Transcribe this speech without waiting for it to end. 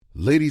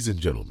Ladies and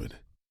gentlemen,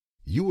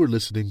 you are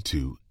listening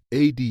to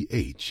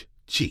ADH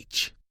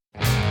Cheech.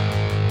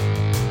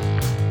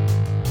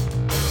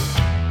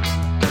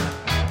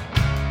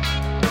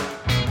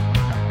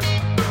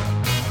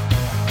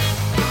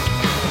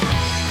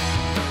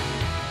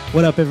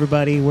 What up,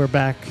 everybody? We're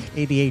back.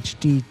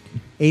 ADH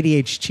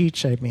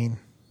Cheech,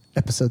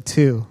 episode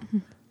 2,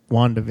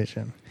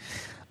 WandaVision.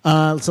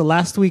 So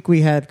last week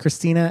we had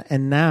Christina,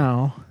 and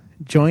now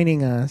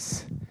joining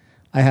us,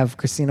 I have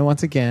Christina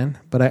once again,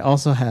 but I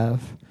also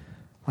have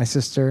my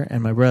sister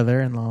and my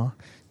brother-in-law,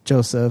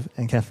 Joseph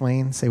and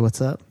Kathleen. Say what's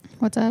up.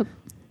 What's up?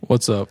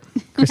 What's up?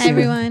 Hi,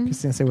 everyone.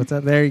 Christina, say what's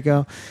up. There you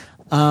go.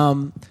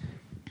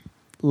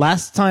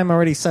 Last time I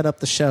already set up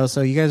the show, so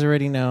you guys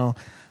already know.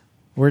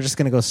 We're just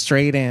going to go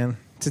straight in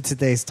to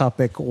today's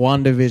topic,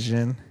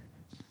 WandaVision.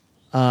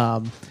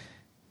 I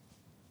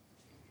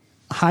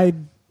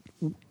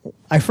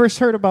first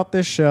heard about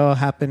this show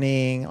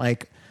happening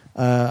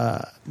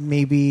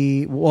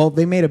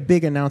they made a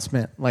big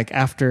announcement like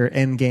after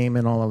Endgame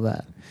and all of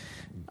that.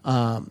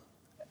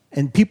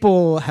 And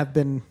people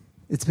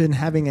it's been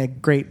having a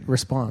great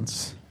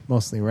response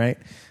mostly, right?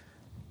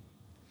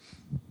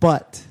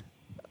 But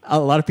a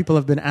lot of people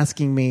have been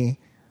asking me,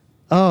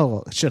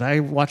 oh, should I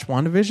watch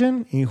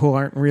WandaVision? Who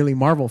aren't really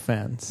Marvel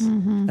fans.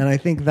 Mm-hmm. And I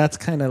think that's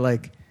kind of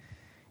like,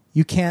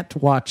 you can't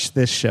watch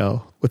this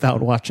show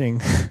without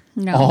watching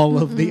all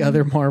of the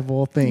other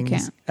Marvel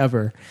things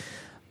ever.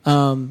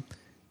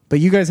 But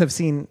you guys have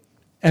seen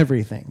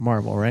everything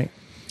Marvel, right?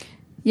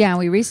 Yeah,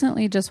 we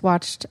recently just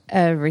watched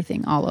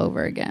everything all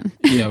over again.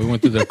 Yeah, we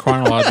went through the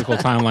chronological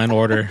timeline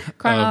order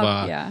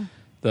of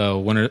the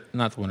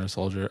Winter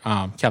Soldier,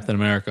 Captain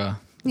America,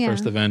 the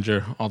first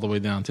Avenger, all the way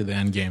down to the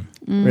Endgame.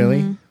 Mm-hmm.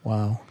 Really?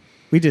 Wow.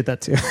 We did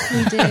that too.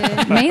 We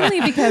did.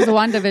 Mainly because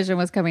WandaVision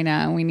was coming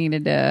out and we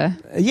needed to...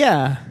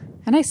 Yeah.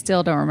 And I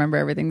still don't remember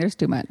everything. There's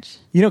too much.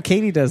 You know,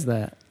 Katie does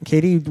that.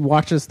 Katie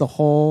watches the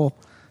whole...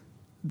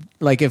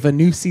 Like, if a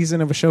new season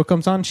of a show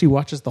comes on, she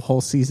watches the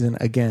whole season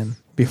again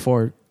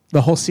before...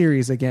 The whole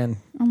series again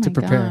to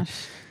prepare.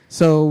 Gosh.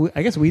 So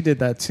I guess we did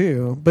that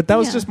too. But that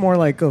was just more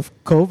like of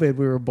COVID.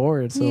 We were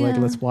bored. So like,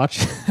 let's watch.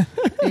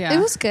 It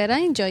was good. I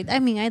enjoyed. I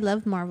mean, I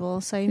love Marvel,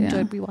 so I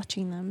enjoyed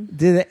rewatching them.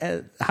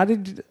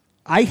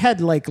 I had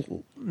like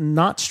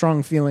not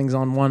strong feelings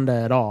on Wanda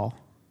at all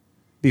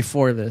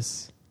before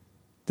this.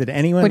 Did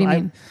anyone? What do you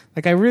mean?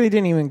 I really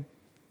didn't even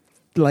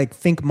like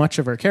think much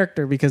of her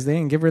character because they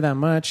didn't give her that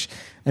much.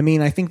 I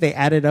mean, I think they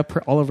added up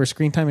all of her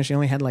screen time and she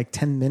only had like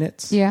 10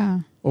 minutes. Yeah.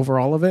 Over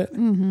all of it.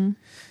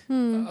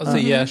 Mm-hmm. I'll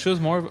say, she was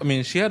more. I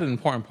mean, she had an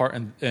important part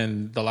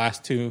in the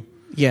last two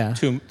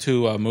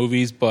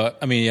movies. But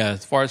I mean,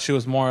 as far as she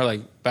was more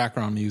like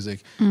background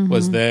music,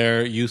 was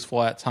there,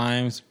 useful at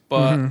times,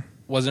 but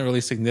wasn't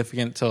really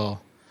significant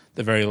till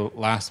the very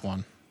last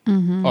one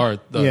or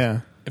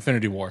the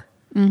Infinity War.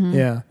 Mm-hmm.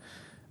 Yeah,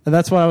 and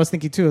that's what I was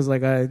thinking too. Is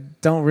like I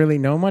don't really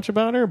know much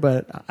about her,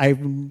 but I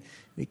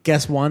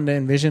guess Wanda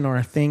and Vision are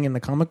a thing in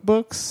the comic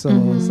books, so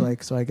it's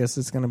like, so I guess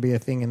it's going to be a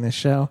thing in this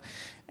show.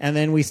 And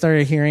then we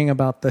started hearing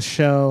about the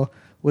show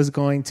was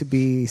going to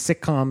be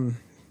sitcom,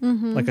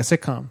 like a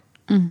sitcom,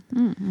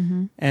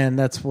 and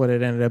that's what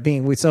it ended up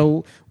being.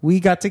 We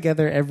got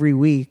together every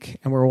week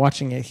and we're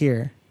watching it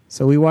here.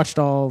 So we watched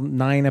all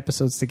 9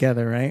 episodes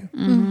together, right?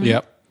 Mm-hmm.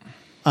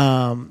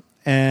 Yep.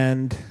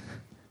 And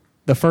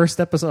the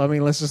first episode. I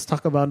mean, let's just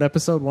talk about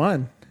episode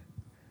 1.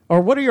 Or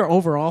what are your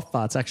overall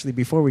thoughts, actually,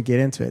 before we get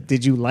into it?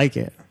 Did you like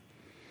it?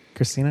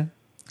 Christina?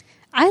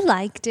 I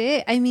liked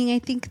it. I mean, I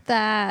think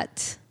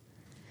that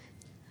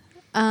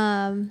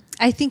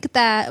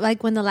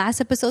like when the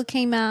last episode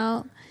came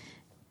out,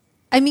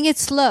 I mean,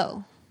 it's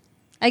slow.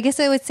 I guess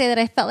I would say that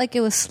I felt like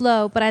it was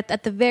slow, but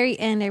at the very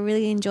end, I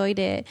really enjoyed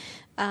it.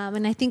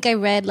 And I think I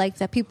read like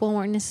that people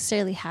weren't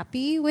necessarily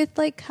happy with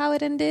like how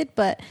it ended,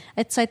 but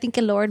I think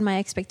it lowered my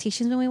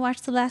expectations when we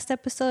watched the last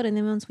episode. And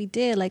then once we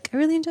did, like, I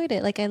really enjoyed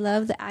it. Like, I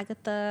love the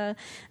Agatha.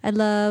 I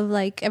love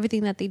like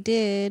everything that they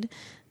did.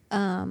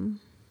 I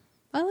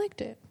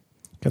liked it.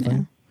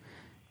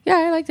 Yeah,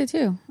 I liked it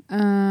too.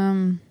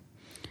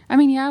 I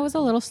mean, I was a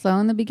little slow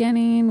in the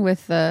beginning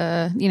with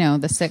the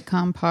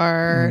sitcom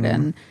part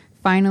and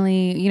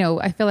finally,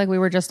 I feel like we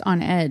were just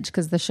on edge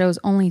because the show's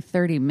only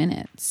 30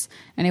 minutes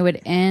and it would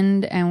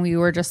end and we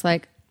were just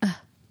like,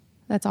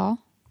 that's all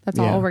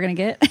we're going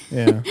to get.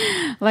 Yeah.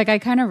 Like, I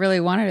kind of really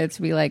wanted it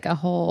to be like a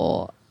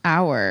whole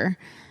hour.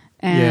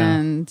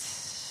 And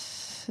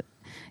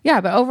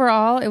but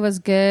overall it was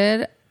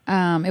good.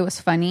 It was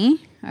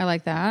funny. I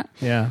like that.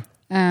 Yeah.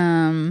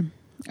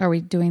 Are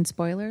we doing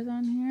spoilers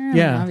on here?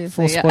 Yeah.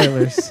 Obviously, full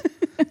spoilers.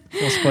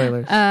 Full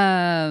spoilers.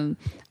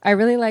 I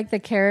really like the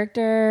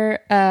character.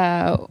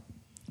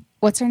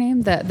 What's her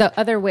name? The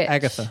other witch.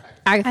 Agatha.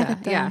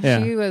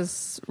 Yeah. She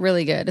was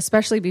really good,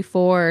 especially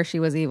before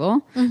she was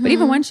evil. But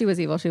even when she was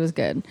evil, she was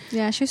good.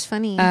 Yeah, she was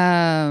funny.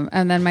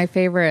 And then my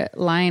favorite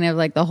line of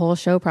like the whole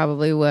show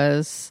probably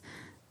was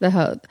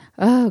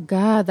Oh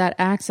God, that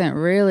accent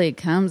really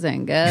comes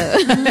and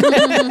goes.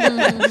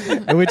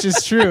 Which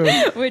is true.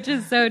 Which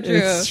is so true.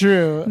 It's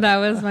true. That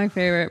was my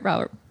favorite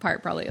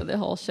part probably of the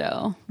whole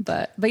show.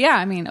 But yeah,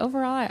 I mean,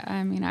 overall,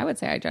 I would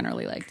say I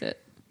generally liked it.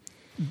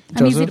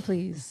 I'm easy to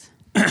please.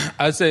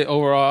 I'd say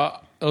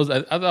overall, I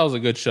thought it was a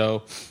good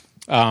show.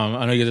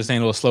 I know you guys are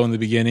saying it was slow in the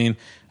beginning.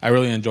 I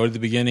really enjoyed the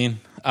beginning.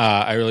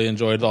 I really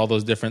enjoyed all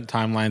those different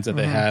timelines that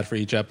they had for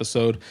each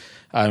episode.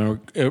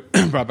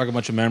 It brought back a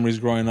bunch of memories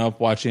growing up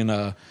watching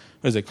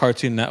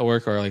Cartoon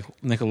Network or like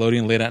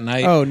Nickelodeon late at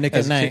night. Oh, Nick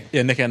at Night.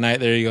 Yeah, Nick at Night.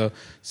 There you go.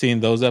 Seeing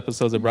those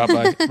episodes, it brought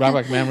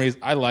back memories.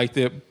 I liked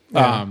it.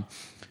 Yeah.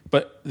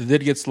 But it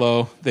did get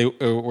slow. They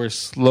were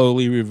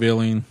slowly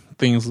revealing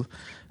things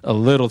a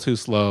little too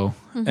slow.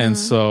 And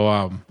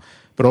so,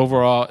 but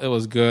overall, it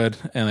was good.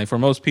 And like for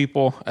most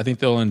people, I think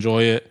they'll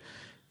enjoy it.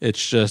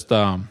 It's just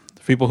for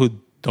people who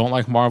don't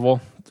like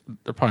Marvel,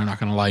 they're probably not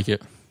going to like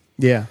it.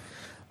 Yeah.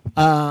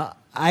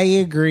 I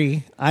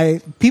agree.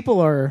 People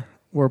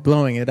were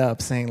blowing it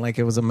up, saying like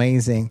it was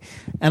amazing,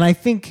 and I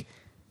think,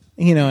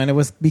 and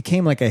it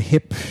became like a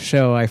hip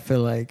show. I feel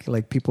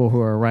like people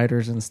who are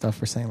writers and stuff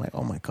were saying like,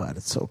 "Oh my God,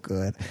 it's so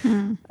good,"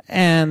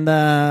 and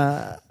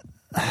I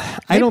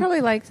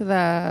probably liked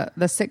the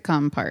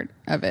sitcom part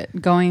of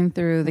it, going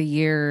through the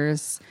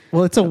years.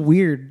 Well, it's a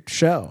weird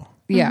show.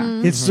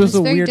 Yeah. It's just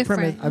a weird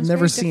premise. I've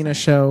never seen a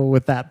show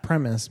with that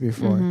premise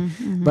before,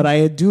 but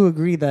I do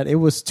agree that it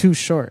was too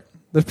short.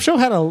 The show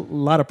had a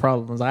lot of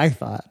problems, I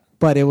thought,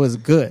 but it was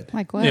good.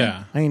 Like what?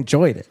 Yeah. I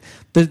enjoyed it.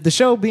 The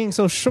show being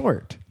so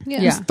short.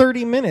 Yeah. It was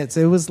 30 minutes.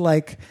 It was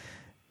like,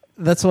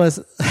 that's what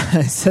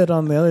I said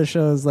on the other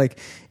shows, like,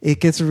 it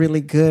gets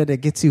really good.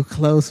 It gets you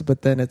close,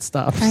 but then it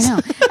stops. I know.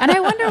 And I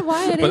wonder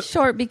why it is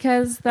short,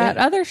 because that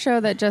other show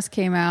that just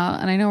came out,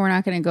 and I know we're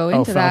not going to go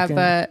into Falcon,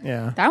 that,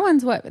 but that one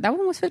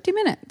was 50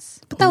 minutes.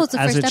 But that was the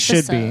first episode.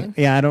 Should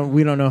be. Yeah,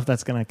 we don't know if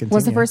that's going to continue.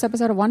 Was the first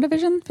episode of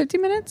WandaVision 50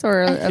 minutes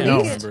or at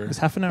least? It was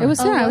half an hour. It was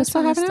still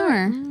half an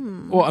hour.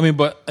 Well, I mean,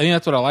 but I think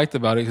that's what I liked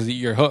about it, because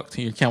you're hooked.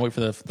 You can't wait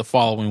for the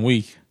following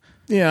week.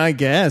 Yeah, I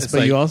guess. It's but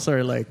like, you also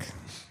are like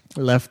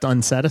left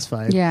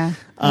unsatisfied. Yeah.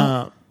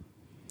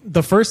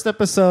 The first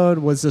episode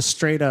was a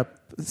straight up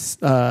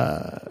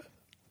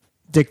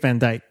Dick Van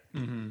Dyke.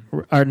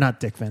 Or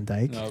not Dick Van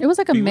Dyke. No, it was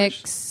like a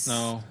Bewitched? mix.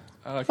 No.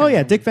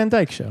 Dick Van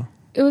Dyke Show.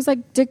 It was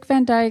like Dick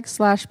Van Dyke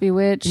 /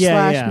 Bewitched /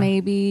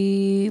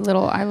 maybe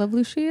little I Love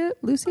Lucy.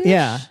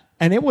 Yeah.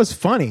 And it was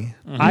funny.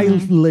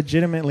 I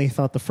legitimately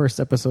thought the first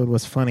episode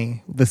was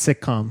funny. The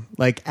sitcom.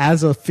 Like,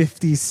 as a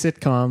 50s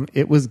sitcom,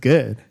 it was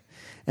good.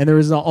 And there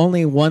was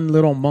only one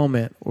little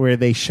moment where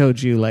they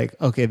showed you, like,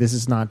 okay, this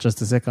is not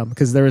just a sitcom.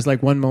 Because there was,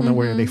 like, one moment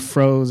where they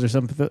froze or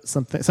something.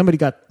 Somebody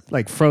got,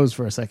 like, froze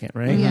for a second,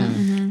 right? Yeah.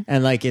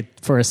 And,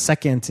 like, for a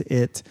second,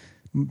 it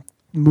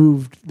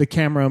moved, the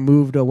camera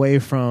moved away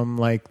from,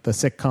 like, the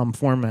sitcom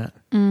format.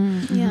 Yeah.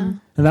 And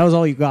that was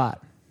all you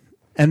got.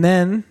 And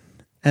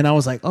I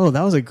was like, oh,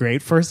 that was a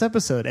great first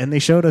episode. And they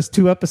showed us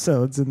 2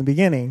 episodes in the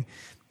beginning.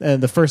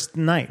 The first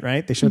night,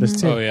 right? They showed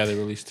us 2. Oh, yeah, they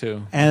released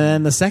 2. And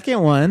then the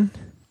second one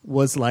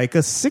was like a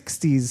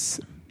 60s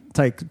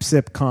type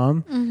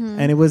sitcom.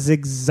 And it was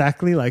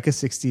exactly like a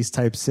 60s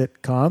type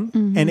sitcom.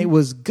 And it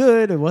was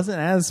good. It wasn't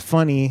as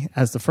funny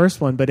as the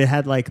first one, but it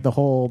had like the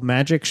whole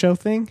magic show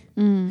thing.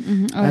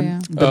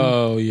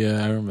 Oh,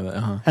 yeah. I remember that.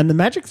 Uh-huh. And the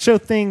magic show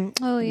thing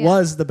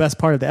was the best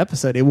part of the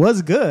episode. It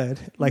was good,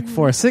 like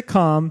for a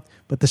sitcom,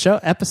 but the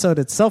episode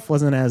itself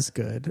wasn't as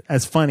good,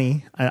 as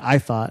funny, I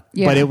thought.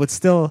 Yeah. But it would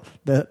still,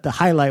 the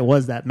highlight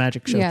was that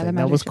magic show thing.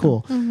 That was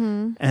cool.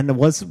 And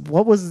was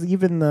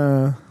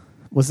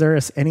there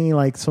any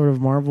like sort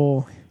of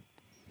Marvel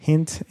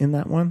hint in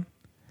that one?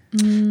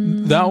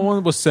 That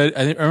one was set.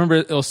 I remember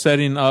it was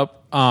setting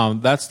up.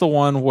 That's the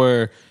one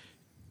where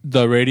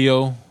the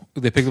radio,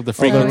 they picked up the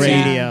frequency.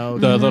 Radio.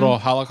 The little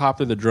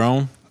helicopter, the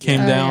drone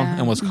came down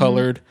and was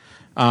colored.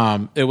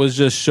 It was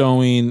just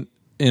showing,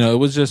 it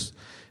was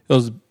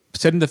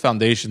setting the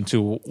foundation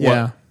to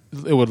what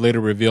it would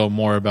later reveal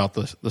more about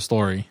the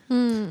story.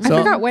 I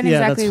forgot when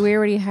exactly we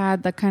already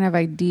had the kind of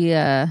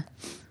idea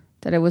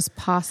that it was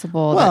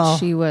possible that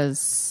she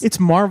was... It's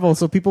Marvel,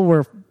 so people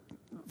were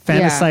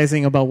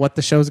fantasizing about what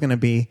the show's going to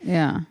be.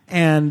 Yeah.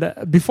 And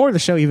before the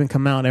show even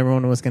come out,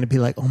 everyone was going to be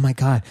like, oh my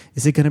God,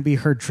 is it going to be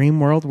her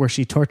dream world where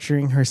she's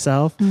torturing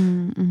herself?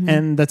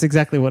 And that's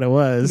exactly what it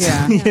was.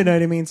 Yeah. You know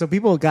what I mean? So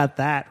people got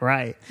that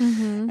right.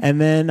 And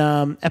then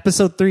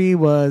episode 3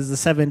 was the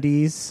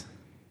 70s,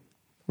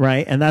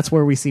 right? And that's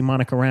where we see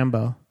Monica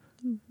Rambeau.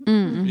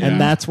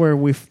 And that's where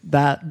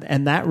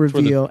that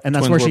reveal, and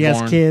that's where she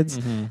has kids,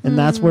 and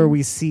that's where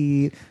we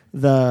see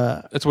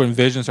that's when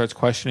Vision starts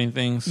questioning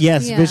things.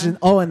 Yes, Vision.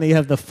 Oh, and they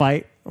have the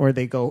fight where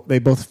they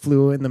both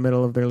flew in the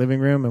middle of their living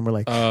room, and we're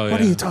like, what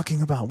are you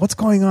talking about? What's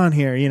going on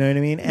here? You know what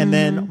I mean? And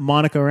then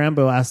Monica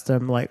Rambeau asked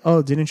him like,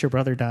 oh, didn't your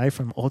brother die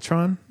from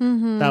Ultron?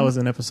 That was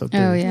in episode 3.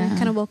 Oh yeah,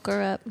 Kind of woke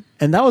her up.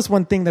 And that was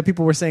one thing that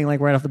people were saying like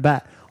right off the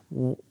bat.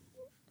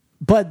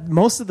 But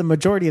most of the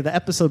majority of the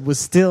episode was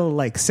still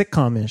like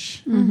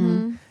sitcom-ish.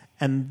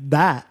 And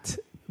that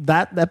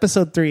that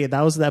episode 3,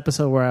 that was the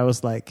episode where I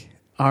was like,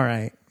 all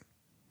right,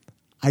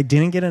 I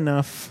didn't get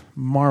enough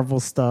Marvel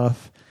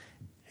stuff,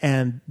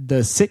 and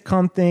the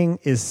sitcom thing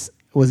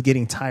was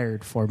getting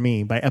tired for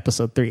me by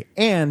episode 3.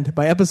 And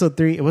by episode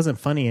 3, it wasn't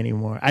funny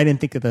anymore. I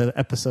didn't think that the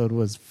episode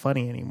was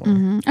funny anymore.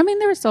 I mean,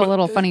 there were still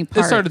little funny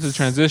parts. It started to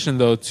transition,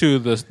 though, to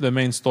the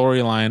main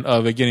storyline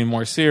of it getting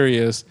more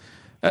serious.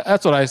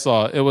 That's what I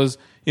saw. It was,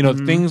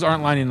 things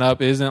aren't lining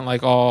up. It isn't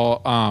like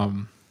all...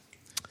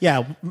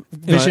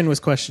 Vision was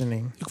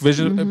questioning.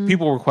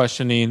 People were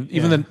questioning.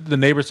 Even the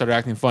neighbors started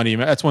acting funny.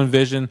 That's when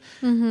Vision.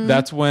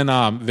 That's when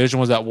Vision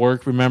was at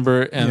work.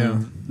 Remember,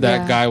 and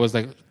that guy was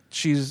like,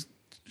 "She's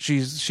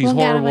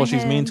horrible.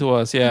 She's mean to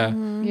us." Yeah,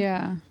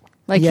 Yeah.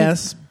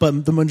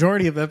 But the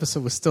majority of the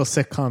episode was still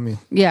sitcom.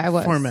 Yeah, it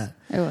was. Format.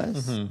 It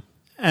was.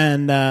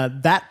 And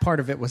that part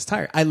of it was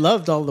tired. I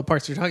loved all the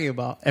parts you're talking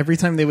about. Every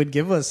time they would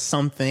give us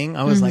something,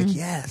 I was like,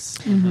 yes.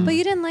 But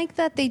you didn't like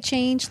that they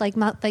changed, like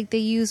they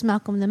used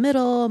Malcolm in the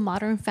Middle,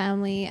 Modern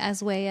Family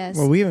as way as...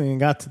 Well, we haven't even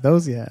got to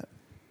those yet.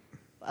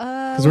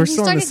 Because we're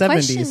still in the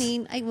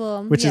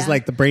 70s. Which is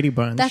like the Brady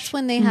Bunch. That's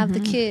when they have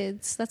the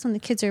kids. That's when the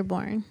kids are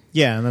born.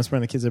 Yeah, and that's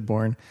when the kids are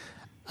born.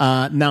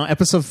 Now,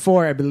 episode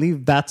 4, I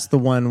believe that's the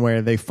one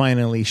where they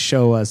finally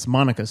show us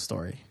Monica's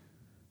story.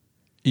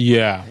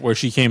 Yeah, where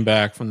she came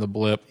back from the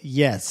blip.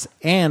 Yes,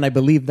 and I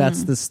believe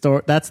that's the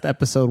story. That's the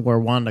episode where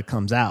Wanda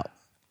comes out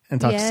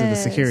and talks to the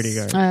security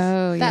guard.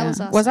 Oh, yeah. That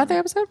was awesome. Was that the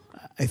episode?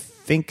 I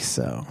think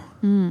so.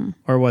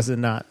 Or was it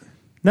not?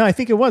 No, I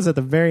think it was at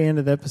the very end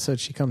of the episode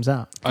she comes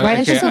out. Right,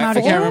 I can't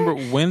remember.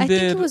 When I did...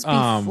 think it was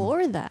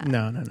before that.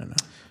 No.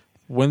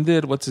 When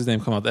did... What's his name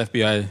come out? The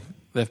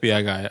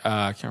FBI guy.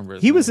 I can't remember.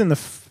 He was in the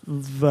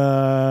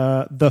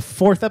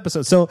 4th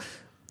episode. So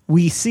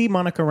we see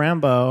Monica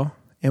Rambeau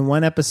in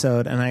one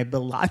episode, and I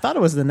thought it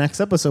was the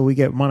next episode we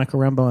get Monica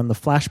Rambeau in the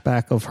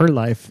flashback of her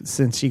life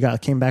since she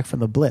came back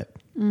from the blip.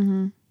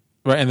 Mm-hmm.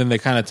 Right, and then they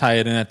kind of tie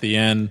it in at the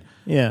end,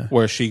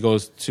 where she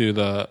goes to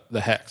the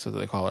hex, as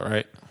they call it,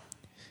 right?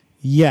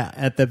 Yeah,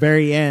 at the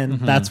very end,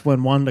 that's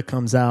when Wanda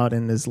comes out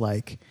and is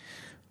like,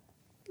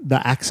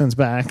 the accent's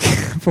back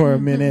for a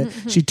minute.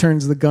 She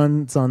turns the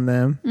guns on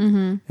them,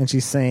 and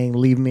she's saying,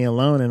 "Leave me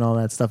alone," and all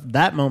that stuff.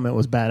 That moment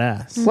was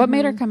badass. What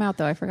made her come out,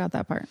 though? I forgot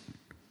that part.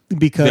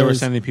 Because they were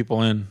sending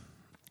people in.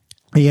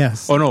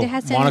 Yes. Oh no,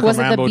 Monica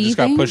Rambeau just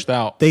got pushed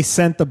out. They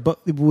sent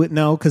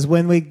no, because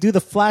when we do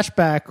the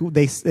flashback,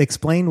 they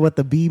explained what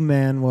the bee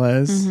man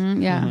was.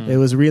 It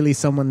was really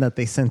someone that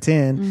they sent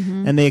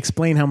in, and they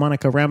explained how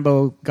Monica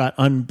Rambeau got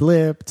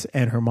unblipped,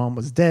 and her mom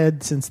was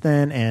dead since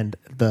then, and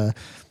the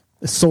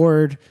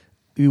Sword.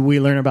 We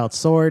learn about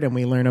Sword, and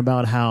we learn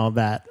about how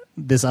that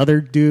this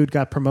other dude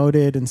got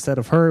promoted instead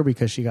of her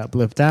because she got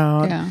blipped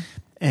out,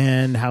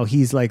 and how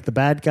he's like the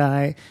bad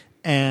guy.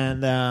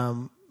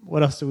 And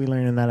what else did we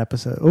learn in that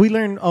episode? We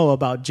learned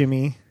about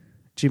Jimmy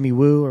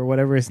Woo, or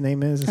whatever his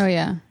name is. Oh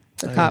yeah,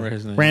 the cop.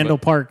 Randall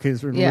Park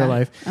is in real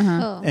life.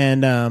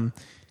 And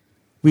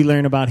we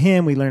learn about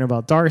him. We learn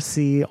about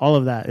Darcy. All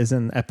of that is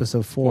in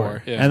episode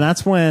 4. And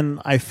that's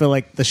when I feel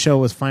like the show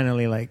was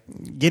finally like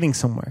getting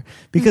somewhere,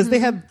 because they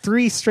had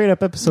 3 straight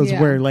up episodes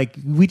where like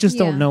we just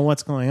don't know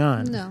what's going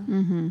on.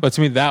 No. But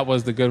to me, that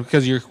was the good,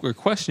 because we're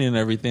questioning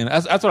everything.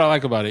 That's what I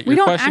like about it. We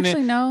You're don't questioning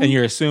actually know. and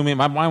you're assuming.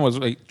 My mind was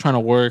like trying to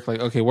work. Like,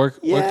 okay, where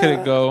could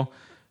it go?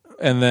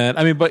 And then,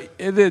 but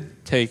it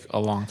did take a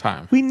long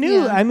time. We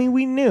knew. Yeah.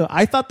 We knew.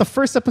 I thought the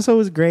first episode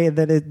was great,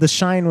 that the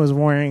shine was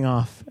wearing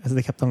off as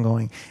they kept on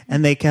going.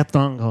 And they kept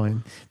on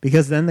going.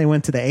 Because then they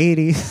went to the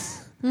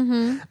 80s.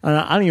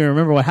 I don't even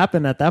remember what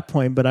happened at that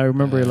point, but I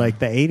remember like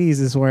the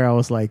 80s is where I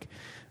was like,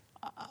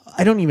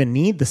 I don't even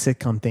need the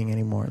sitcom thing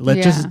anymore.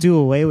 Let's just do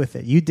away with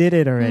it. You did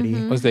it already.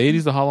 Was the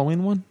 80s the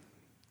Halloween one?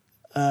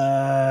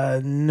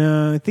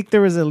 No, I think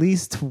there was at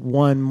least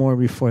one more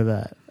before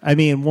that.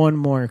 One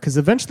more, because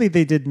eventually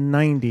they did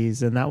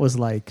 90s, and that was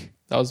like...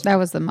 That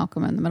was the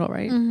Malcolm in the Middle,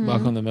 right?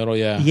 Malcolm in the Middle,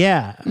 yeah.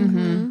 Yeah.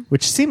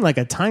 Which seemed like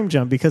a time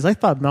jump, because I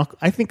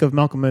think of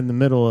Malcolm in the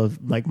Middle of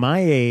like my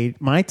age,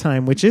 my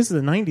time, which is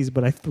the 90s,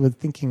 but I was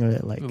thinking of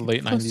it like...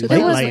 Late 90s.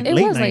 It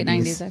was late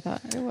 90s, I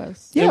thought. It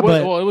was. Yeah,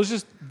 it was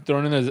just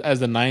thrown in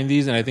as the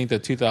 90s, and I think the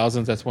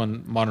 2000s, that's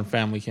when Modern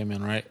Family came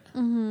in, right?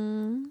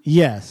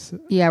 Yes.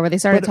 Yeah, where they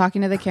started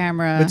talking to the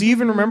camera. But do you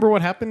even remember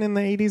what happened in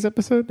the 80s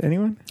episode?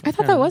 Anyone? I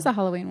thought that was the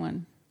Halloween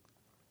one.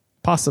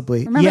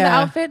 Possibly. Remember the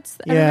outfits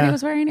everybody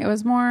was wearing? It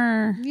was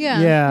more...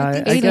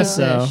 Yeah, I guess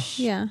so.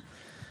 Yeah.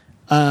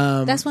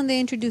 That's when they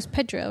introduced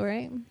Pedro,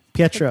 right?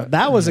 Pietro.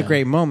 That was a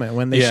great moment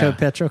when they showed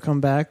Pietro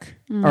come back,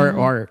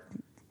 or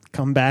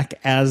come back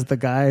as the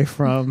guy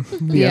from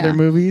the other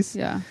movies.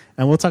 Yeah.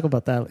 And we'll talk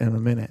about that in a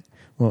minute.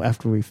 Well,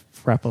 after we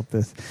wrap up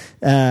this.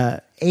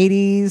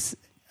 80s,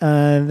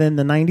 then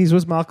the 90s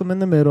was Malcolm in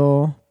the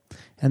Middle.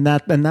 And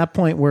that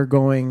point we're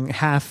going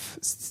half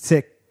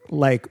sick,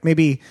 like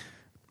maybe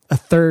a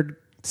third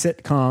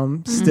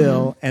sitcom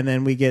still, and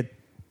then we get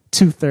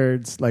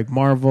 2/3 like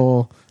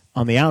Marvel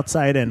on the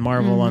outside and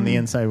Marvel on the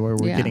inside, where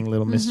we're getting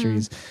little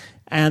mysteries.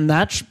 And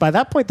by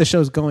that point the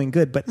show's going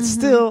good, but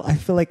still I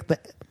feel like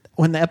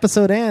when the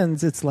episode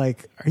ends, it's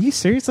like, are you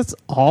serious? That's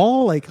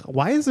all? Like,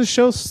 why is the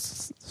show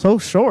so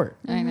short?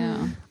 I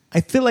know. I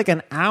feel like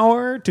an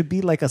hour to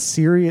be like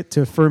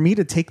for me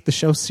to take the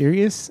show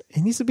serious,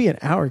 it needs to be an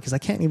hour because I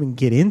can't even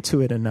get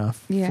into it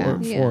enough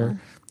for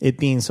it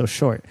being so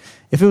short.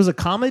 If it was a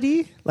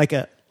comedy, like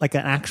an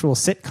actual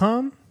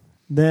sitcom,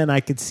 then I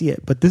could see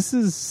it. But this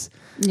is...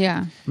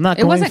 Yeah. I'm not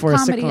it going wasn't for a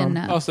comedy sitcom.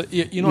 enough. Also,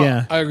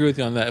 I agree with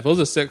you on that. If it was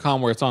a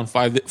sitcom where it's on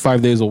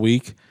 5 days a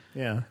week,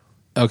 Yeah.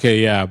 okay,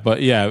 yeah,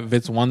 but yeah, if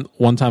it's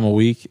one time a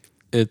week,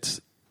 it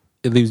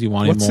leaves you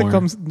wanting more.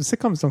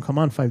 Sitcoms don't come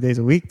on 5 days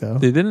a week though.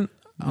 They didn't.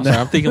 I'm sorry,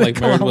 I'm thinking like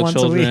Come Married on with once a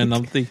Children. week.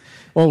 I'm thinking,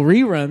 well,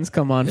 reruns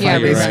come on 5 Yeah,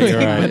 days a right, week, you're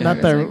right.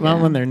 but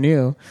not when they're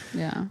new.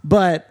 Yeah.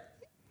 But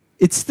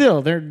it's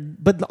still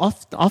but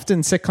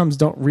often sitcoms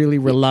don't really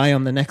rely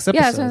on the next episode.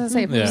 Yeah, that's what I was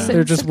going to say. Yeah.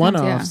 They're just Sitcoms,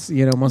 one-offs,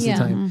 most of the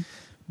time. Mm-hmm.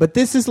 But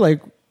this is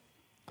like,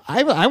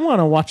 I want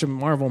to watch a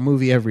Marvel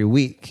movie every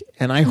week,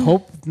 and I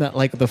hope that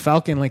like the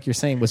Falcon, like you're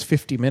saying, was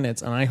 50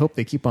 minutes, and I hope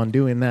they keep on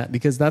doing that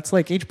because that's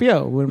like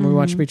HBO. When we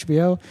watch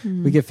HBO,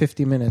 we get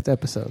 50-minute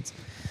episodes.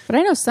 But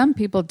I know some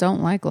people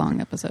don't like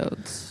long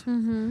episodes.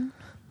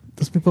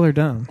 Those people are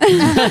dumb.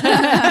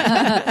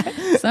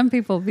 Some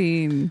people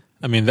being...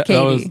 I mean, that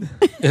was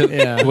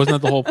wasn't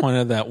that the whole point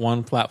of that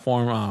one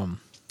platform,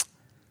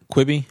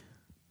 Quibi?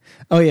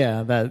 Oh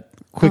yeah, that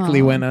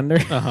quickly went under.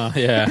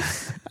 Yeah.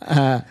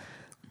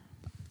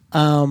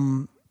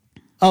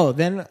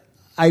 Then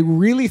I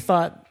really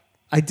thought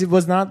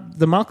was not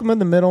the Malcolm in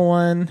the Middle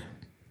one.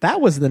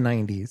 That was the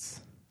 90s.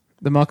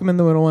 The Malcolm in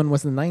the Middle one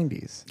was the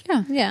 90s.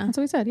 Yeah. Yeah. That's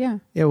what we said, yeah.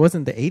 Yeah, it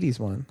wasn't the 80s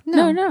one.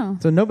 No.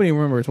 So nobody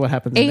remembers what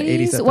happened in the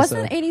 80s episode.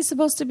 Wasn't the 80s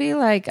supposed to be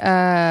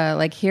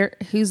like here,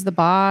 who's the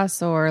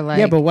boss or like...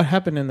 Yeah, but what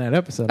happened in that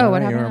episode? I what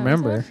don't even happened in that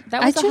remember. episode?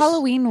 That was the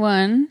Halloween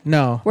one.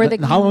 No, Where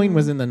the Halloween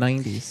was in the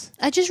 90s.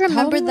 I just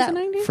remember Halloween was that. the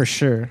 90s? For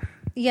sure.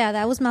 Yeah,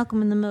 that was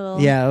Malcolm in the Middle.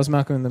 Yeah, it was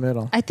Malcolm in the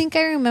Middle. I think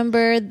I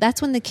remember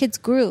that's when the kids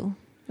grew.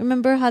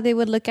 Remember how they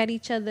would look at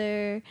each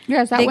other?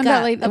 Yeah, is that They when got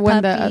that lady, a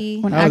when puppy.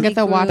 when That was-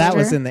 Agatha watched That her?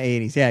 was in the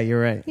 80s. Yeah,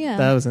 you're right. Yeah.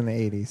 That was in the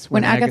 80s.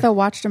 When Agatha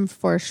watched him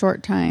for a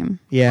short time.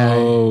 Yeah.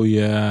 Oh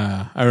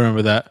yeah, I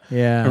remember that.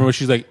 Yeah. Remember when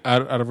she's like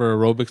out of her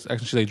aerobics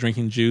action, she's like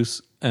drinking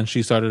juice, and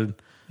she started.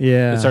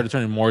 Yeah. It started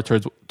turning more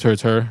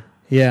towards her.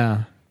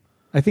 Yeah.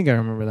 I think I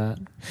remember that.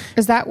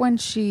 Is that when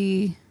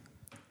she...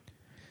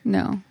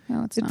 No,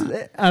 it's not.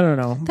 I don't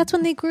know. That's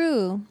when they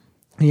grew.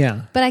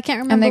 Yeah. But I can't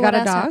remember they what got a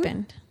else dog?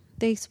 happened.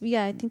 I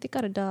think they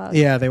got a dog.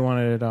 Yeah, they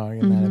wanted a dog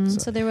in that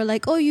episode. So they were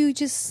like, "Oh, you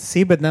just..."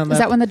 See, but now Is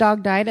that when the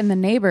dog died and the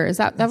neighbor? Is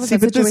that was the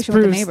but this situation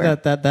with the proves neighbor?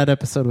 that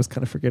episode was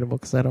kind of forgettable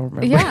because I don't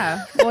remember.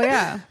 Yeah. Well,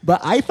 yeah.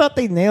 But I thought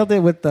they nailed it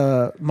with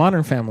the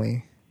Modern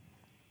Family.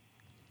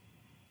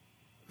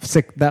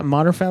 That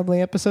Modern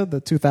Family episode, the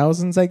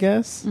 2000s, I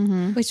guess.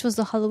 Which was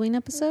the Halloween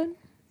episode?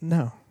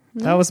 No.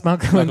 That was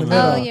Malcolm in the Middle.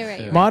 Oh, you're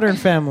right. Modern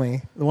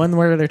Family, the one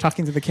where they're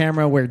talking to the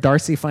camera, where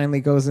Darcy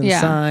finally goes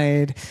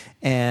inside,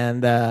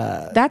 and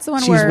that's the one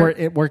she's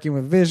where working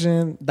with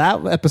Vision.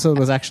 That episode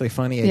was actually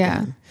funny.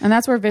 Yeah, Again. and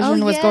that's where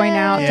Vision was going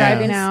out, Yes.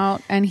 driving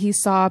out, and he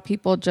saw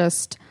people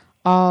just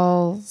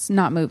all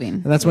not moving.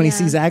 And that's when he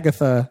sees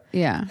Agatha,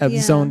 Yeah.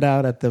 zoned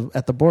out at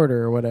the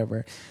border or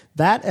whatever.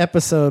 That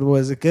episode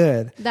was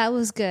good. That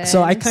was good.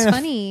 So I It's kind of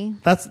funny.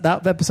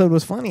 that episode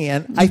was funny,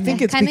 and I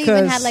think it's Kind of because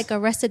even had like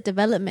Arrested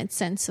Development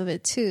sense of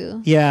it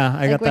too. yeah,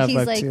 I Like got where that he's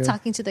vibe like too.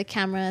 talking to the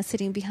camera,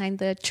 sitting behind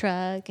the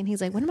truck, and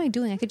he's like, "What am I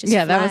doing? I could just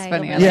Yeah, that was fly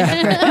funny. over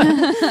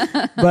I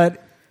there."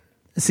 But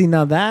see,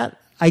 now that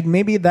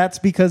maybe that's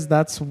because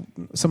that's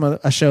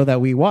a show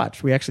that we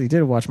watched. We actually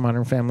did watch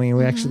Modern Family, and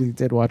we actually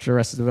did watch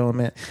Arrested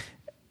Development.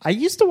 I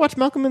used to watch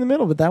Malcolm in the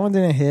Middle, but that one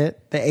didn't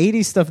hit. The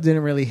 80s stuff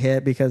didn't really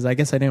hit because I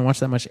guess I didn't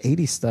watch that much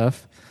 80s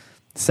stuff.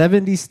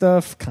 70s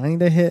stuff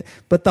kind of hit,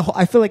 but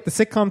I feel like the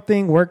sitcom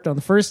thing worked on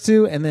the first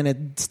two, and then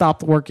it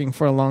stopped working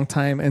for a long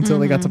time until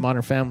they got to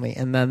Modern Family,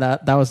 and then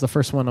that was the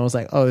first one I was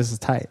like, oh, this is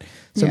tight.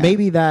 So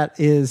maybe that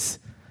is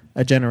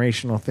a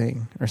generational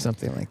thing or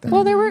something like that.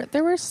 Well,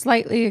 there were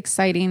slightly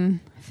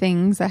exciting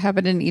things that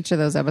happened in each of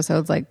those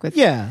episodes, like with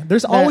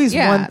there's always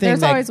one thing.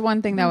 There's always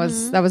one thing that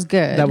was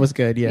good. That was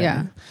good.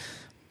 Yeah.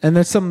 And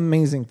there's some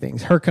amazing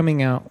things. Her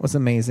coming out was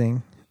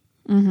amazing.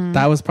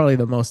 That was probably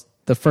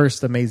the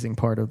first amazing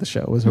part of the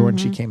show was when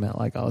she came out.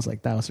 Like I was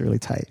like, that was really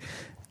tight.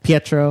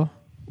 Pietro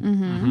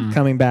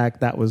coming back,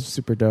 that was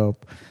super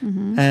dope.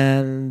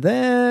 And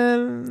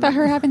then But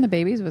her having the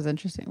babies was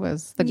interesting.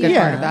 Was the good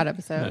part of that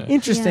episode.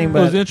 interesting, Yeah.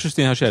 It was but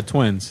interesting how she had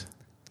twins,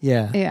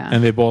 yeah.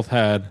 and they both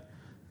had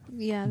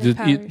Yeah, the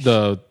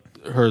powers.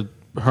 her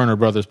and her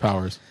brother's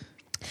powers.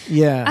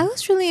 Yeah. I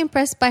was really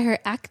impressed by her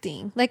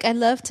acting. Like, I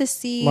love to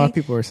see A lot of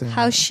people were saying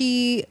how that.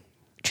 she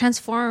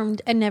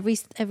transformed in every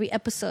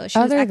episode. She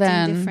was Other acting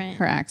than different.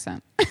 her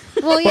accent.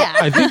 Well, yeah.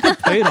 I think they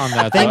played on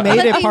that. They though. made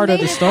it They part of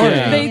made the it story.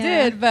 Yeah. They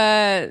did,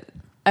 but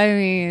I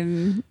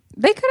mean,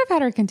 they could have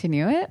had her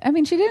continue it. I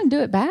mean, she didn't do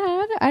it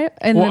bad.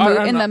 In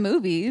the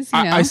movies,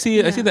 you know. I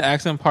see the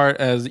accent part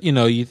as,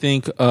 you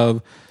think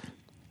of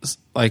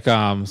like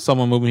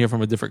someone moving here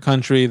from a different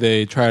country.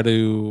 They try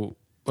to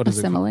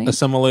assimilate.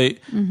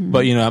 Mm-hmm.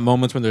 But at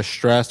moments when they're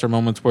stressed or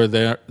moments where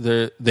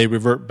they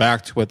revert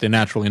back to what they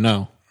naturally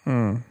know.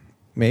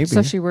 Maybe.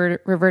 So she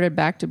reverted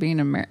back to being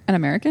an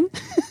American?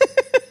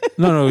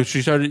 No,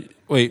 she started.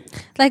 Wait.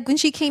 Like when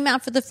she came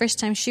out for the first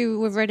time, she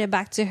reverted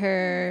back to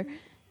her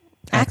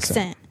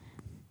accent.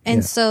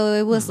 And so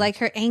it was like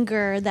her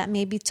anger that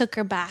maybe took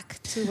her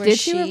back to where Did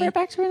she revert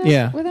back to her?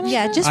 Yeah.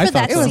 Yeah, just for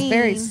that It was scene.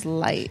 very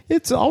slight.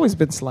 It's always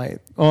been slight.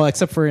 Well,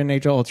 except for in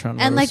Age of Ultron.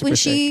 And like when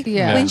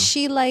Yeah.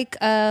 she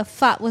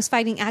was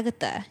fighting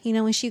Agatha,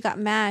 when she got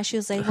mad, she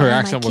was like, her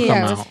accent would come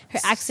out. Her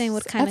accent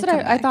would kind of That's come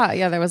what back. I thought.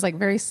 Yeah, there was like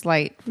very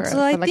slight for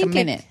I like a think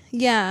minute.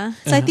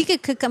 So I think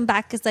it could come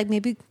back as like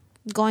maybe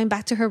going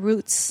back to her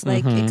roots,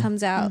 like it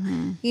comes out.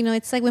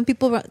 It's like when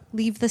people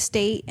leave the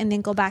state and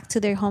then go back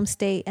to their home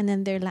state, and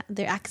then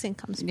their accent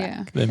comes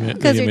back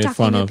because they're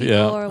talking to people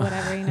or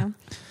whatever.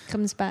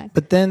 Comes back.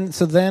 But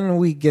then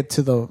we get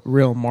to the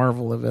real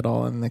marvel of it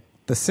all, and the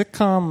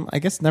sitcom, I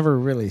guess, never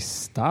really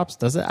stops,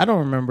 does it? I don't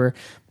remember,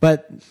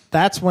 but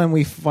that's when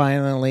we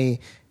finally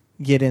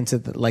get into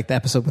the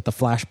episode with the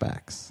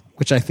flashbacks,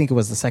 which I think it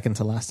was the second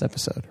to last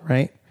episode,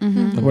 right?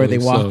 Mm-hmm. Where they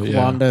walk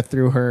Wanda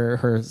through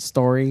her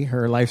story,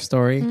 her life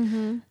story.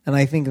 Mm-hmm. And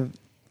I think,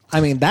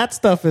 that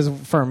stuff is,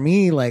 for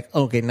me, like,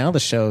 okay, now the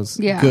show's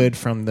good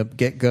from the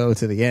get-go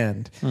to the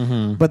end.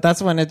 Mm-hmm. But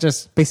that's when it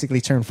just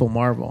basically turned full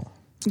Marvel.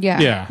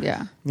 Yeah.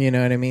 You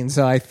know what I mean?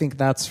 So I think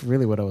that's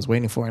really what I was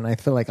waiting for. And I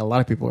feel like a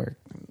lot of people are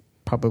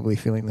probably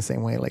feeling the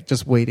same way, like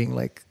just waiting,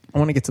 like, I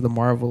want to get to the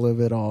Marvel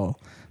of it all.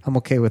 I'm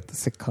okay with the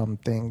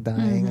sitcom thing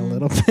dying a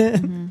little bit.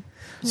 Mm-hmm.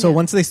 So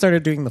once they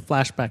started doing the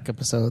flashback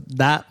episode,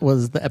 that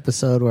was the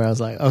episode where I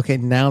was like, okay,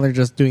 now they're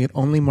just doing it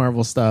only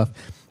Marvel stuff.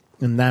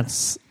 And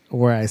that's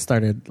where I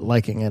started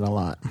liking it a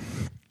lot.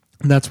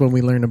 And that's when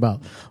we learned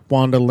about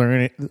Wanda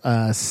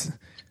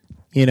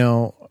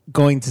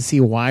going to see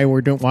why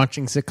we're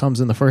watching sitcoms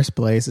in the first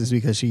place is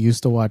because she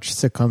used to watch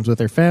sitcoms with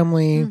her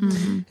family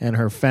and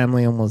her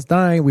family almost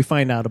died. We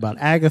find out about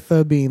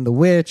Agatha being the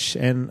witch,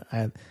 and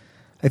I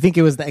think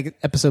it was the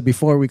episode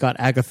before we got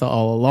Agatha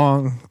All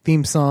Along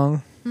theme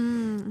song.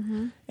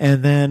 Mm-hmm.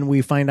 And then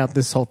we find out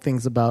this whole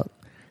thing's about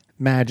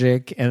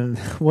magic. And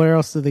where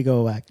else do they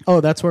go back?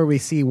 Oh, that's where we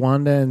see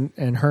Wanda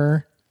and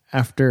her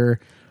after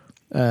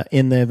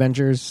in the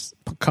Avengers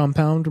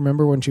compound.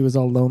 Remember when she was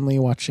all lonely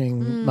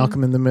watching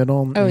Malcolm in the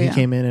Middle? Oh, and he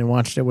came in and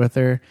watched it with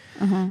her.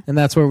 Uh-huh. And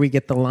that's where we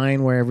get the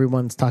line where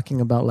everyone's talking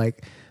about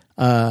like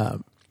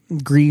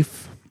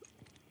grief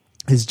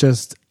is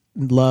just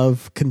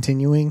love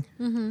continuing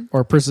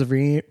or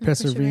persevering.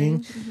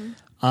 Mm-hmm.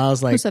 I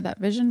was like, who said that?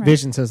 Vision, right?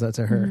 Vision says that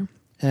to her. Mm-hmm.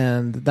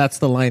 And that's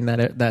the line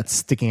that's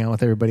sticking out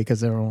with everybody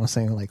because everyone was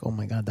saying like, oh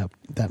my God,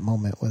 that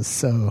moment was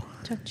so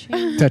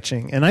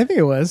touching. And I think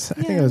it was.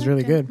 I think it was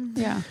really good.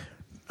 Yeah.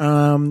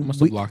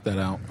 Must have blocked that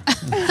out.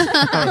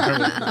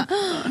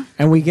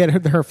 And we get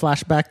her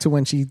flashback to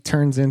when she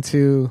turns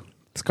into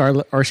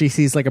Scarlet, or she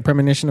sees like a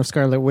premonition of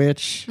Scarlet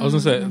Witch. I was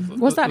gonna say,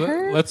 was that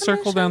her? Let's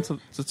circle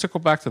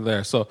back to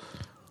there. So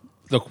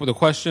the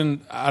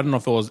question, I don't know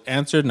if it was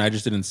answered and I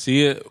just didn't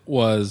see it,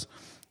 was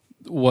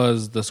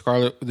the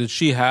Scarlet, did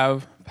she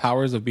have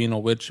powers of being a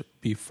witch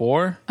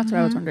before? That's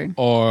what I was wondering.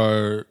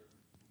 Or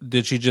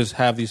did she just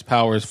have these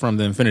powers from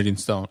the Infinity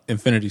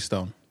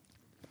Stone?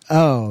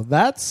 Oh,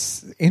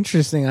 that's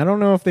interesting. I don't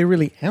know if they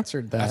really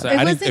answered that.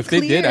 If they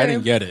did, I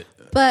didn't get it.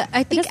 But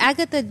I think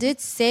Agatha did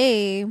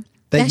say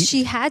that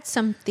she had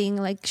something,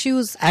 like she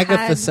was...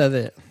 Agatha said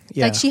it.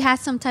 Yeah. Like she had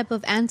some type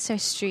of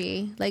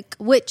ancestry, like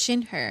witch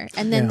in her.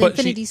 And then the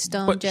Infinity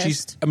Stone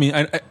just...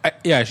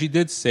 she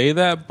did say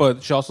that,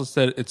 but she also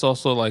said it's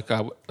also like,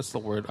 what's the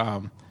word?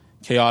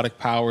 Chaotic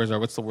powers, or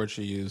what's the word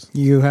she used?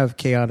 You have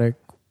chaotic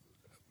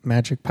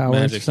magic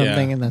powers or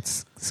something, and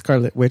that's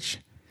Scarlet Witch.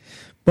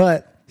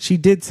 But she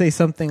did say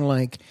something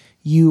like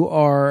you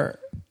were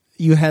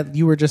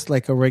just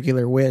like a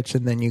regular witch,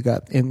 and then you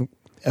got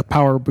a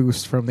power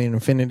boost from the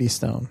Infinity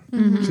Stone.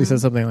 Mm-hmm. She said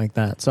something like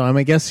that. So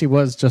I guess she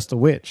was just a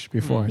witch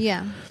before.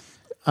 Yeah.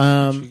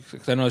 I know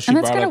she and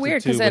that's kind of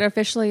weird because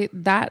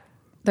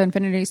the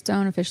Infinity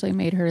Stone officially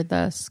made her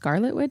the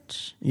Scarlet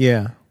Witch.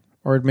 Yeah.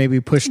 Or it maybe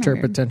pushed her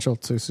potential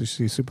to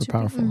be super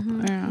powerful.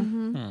 Mm-hmm. Yeah.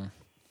 Mm-hmm.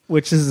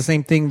 Which is the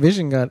same thing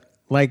Vision got.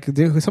 Like,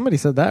 somebody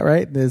said that,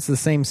 right? It's the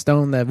same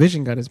stone that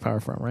Vision got his power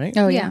from, right?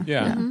 Oh, yeah.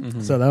 Yeah.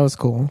 Mm-hmm. So that was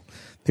cool.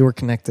 They were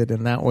connected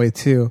in that way,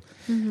 too.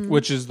 Mm-hmm.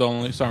 Which is the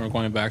only... Sorry, we're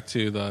going back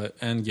to the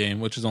end game,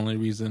 which is the only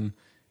reason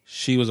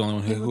she was the only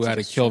one who had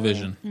to kill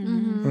Vision.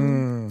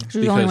 Mm-hmm.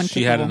 Because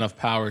she had enough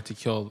power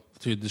to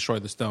destroy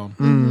the stone.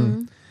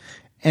 Mm-hmm.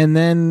 And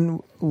then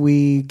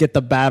we get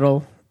the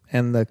battle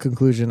and the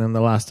conclusion in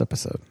the last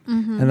episode.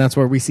 Mm-hmm. And that's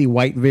where we see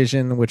White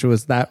Vision, which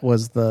was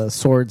the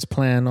Sword's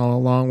plan all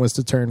along, was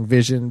to turn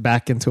Vision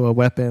back into a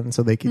weapon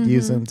so they could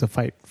use him to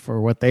fight for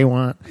what they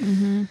want.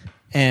 Mm-hmm.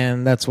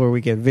 And that's where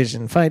we get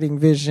Vision fighting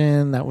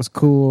Vision. That was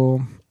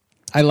cool.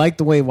 I like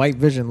the way White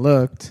Vision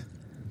looked.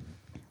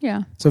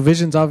 Yeah. So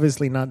Vision's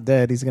obviously not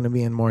dead. He's going to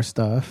be in more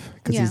stuff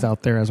because he's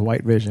out there as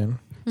White Vision.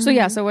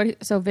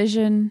 So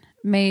Vision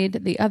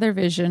made the other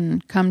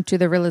Vision come to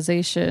the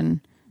realization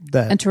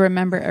that and to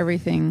remember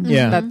everything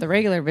that the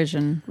regular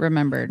Vision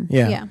remembered.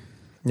 yeah.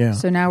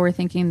 So now we're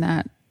thinking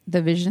that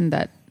the Vision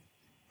that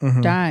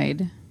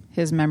died,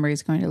 his memory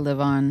is going to live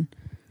on,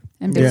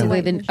 and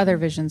basically the other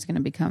Vision's going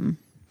to become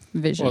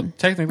Vision. Well,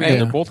 technically,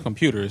 they're both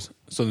computers,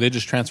 so they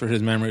just transferred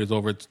his memories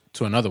over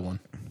to another one.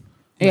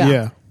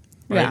 Yeah.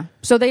 Yeah.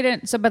 So they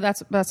didn't. So, but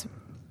that's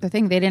the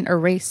thing. They didn't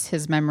erase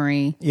his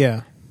memory.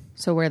 Yeah.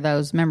 So where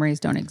those memories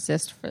don't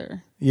exist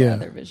for the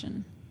other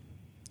Vision,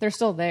 they're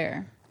still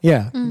there.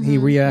 Yeah. He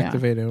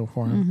reactivated it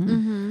for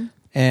him,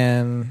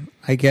 and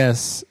I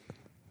guess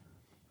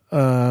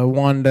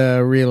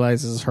Wanda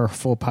realizes her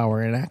full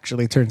power and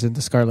actually turns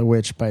into Scarlet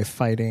Witch by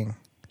fighting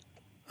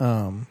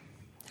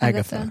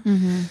Agatha.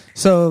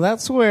 So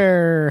that's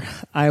where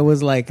I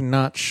was like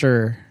not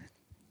sure.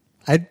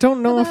 I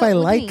don't know if I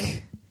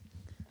like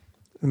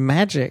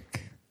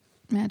magic.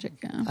 Magic,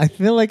 yeah. I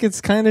feel like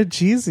it's kind of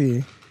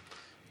cheesy.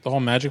 The whole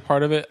magic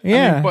part of it.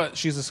 Yeah. I mean, but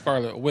she's a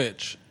Scarlet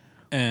Witch,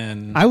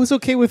 and I was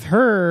okay with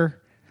her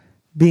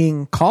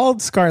being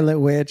called Scarlet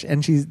Witch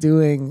and she's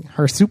doing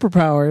her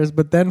superpowers,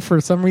 but then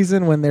for some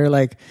reason when they're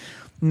like,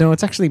 no,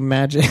 it's actually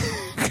magic.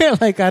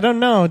 Like, I don't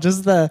know,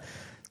 just the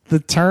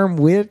term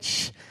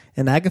witch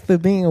and Agatha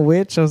being a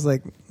witch, I was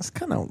like, it's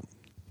kind of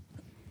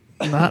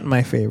not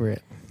my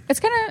favorite.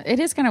 It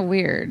is kind of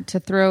weird to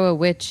throw a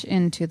witch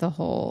into the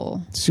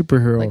whole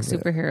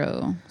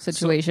superhero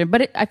situation.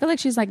 But I feel like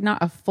she's like not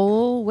a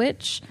full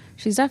witch.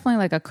 She's definitely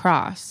like a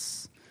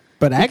cross.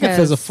 But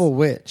Agatha's a full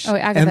witch. Oh,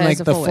 Agatha and like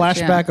is a the full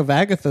flashback witch, of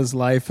Agatha's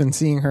life and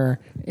seeing her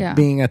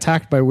being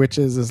attacked by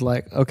witches is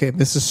like, okay,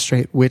 this is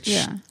straight witch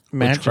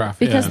magic. Witchcraft,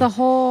 because her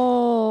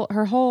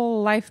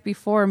whole life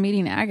before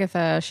meeting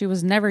Agatha, she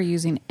was never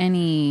using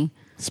any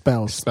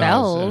spells.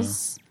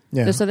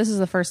 Yeah. So this is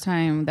the first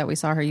time that we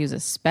saw her use a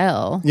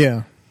spell.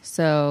 Yeah.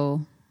 So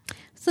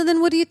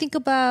then what do you think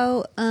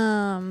about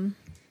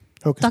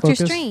Hocus Doctor Pocus?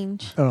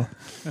 Strange? Oh.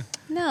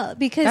 No,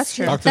 because That's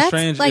true. Doctor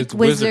Strange like is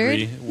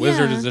wizardry.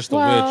 Wizard is just a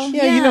witch.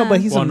 Yeah, but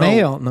he's a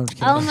male. No. No, I'm just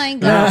kidding. Oh my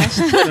gosh.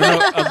 No, I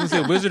was going to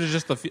say wizard is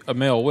just a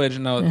male witch.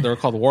 No, they're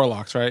called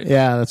warlocks, right?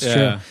 Yeah, that's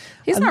true.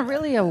 He's not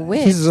really a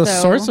witch. He's a though.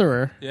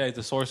 sorcerer. Yeah, he's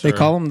a sorcerer. They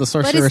call him the But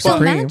Sorcerer it's still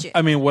Supreme. magic.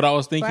 I mean, what I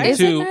was thinking Right? Is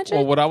it too. magic?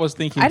 Well, what I was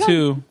thinking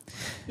too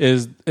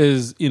is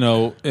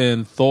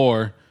in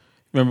Thor.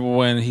 Remember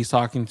when he's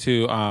talking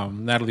to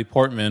Natalie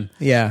Portman?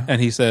 Yeah.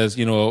 And he says,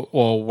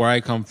 well, where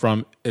I come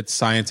from, it's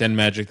science and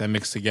magic that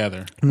mix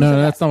together.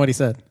 No, that's not what he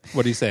said.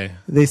 What do you say?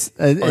 It's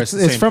the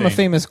same from a thing?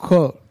 famous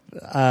quote.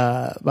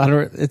 About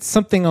her. It's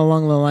something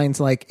along the lines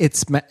like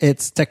it's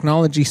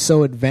technology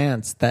so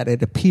advanced that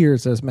it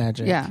appears as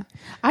magic. Yeah,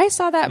 I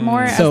saw that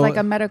more as like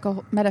a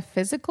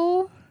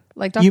metaphysical.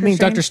 Like Doctor You mean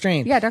Strange. Doctor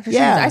Strange? Yeah, Doctor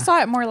Yeah. Strange. I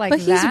saw it more like But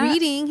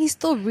that. he's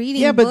still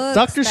reading. Yeah, but books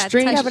Doctor that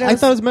Strange, touch I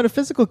thought it was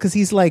metaphysical because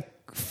he's like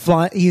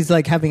he's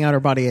like having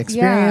outer body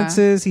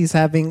experiences. He's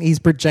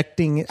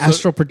projecting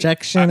astral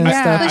projection and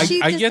Yeah. stuff. But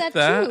she I does get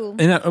that too.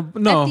 And,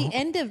 no, At the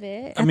end of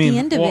it,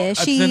 well,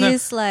 she at the end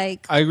is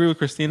like. I agree with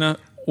Christina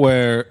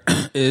where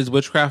it is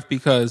witchcraft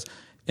because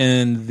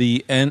in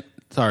the end,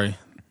 the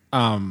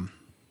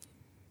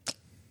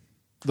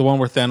one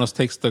where Thanos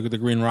takes the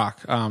green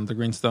rock, the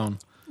green stone.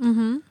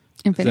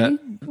 Infinity.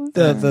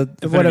 the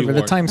whatever the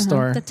Ward. time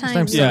store. The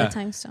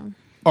time stone.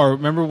 Or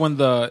remember when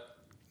the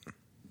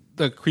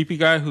creepy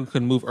guy who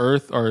could move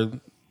Earth or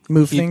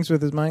Move things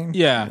with his mind.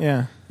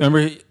 yeah.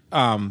 Remember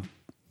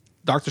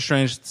Doctor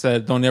Strange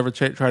said, "Don't ever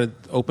try to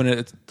open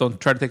it. Don't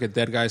try to take a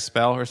dead guy's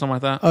spell or something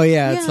like that." Oh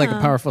yeah, it's like a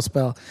Yeah. powerful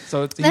spell.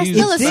 So it's That's he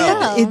still used a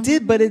spell. spell. It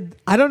did, but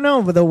I don't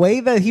know. But the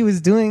way that he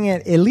was doing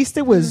it, at least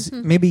it was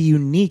maybe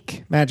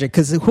unique magic.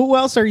 Because who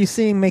else are you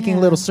seeing making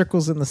little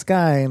circles in the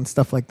sky and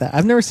stuff like that?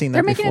 I've never seen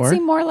They're that making before. it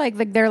seem more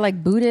like they're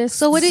like Buddhists.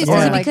 So what is or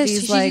it? like Because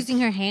these, she's like- using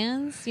her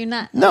hands. You're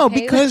not. No,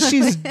 okay because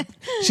with-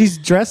 she's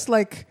dressed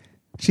like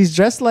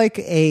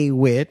a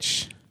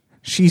witch.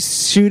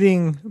 She's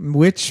shooting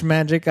witch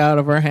magic out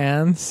of her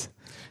hands.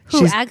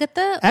 Who,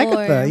 Agatha?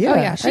 Agatha, Or- yeah. Oh,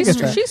 yeah, she's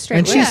Agatha. straight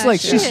and witch. she's Yeah, like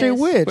she she's is. straight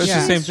witch. But it's Yeah.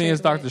 the same thing as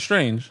Doctor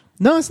Strange.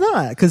 No, it's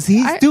not because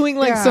he's doing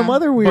like some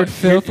other weird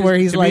filth where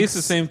he's to like me it's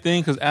the same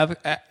thing because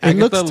Agatha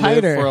looks lived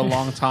tighter. for a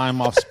long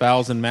time off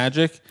spells and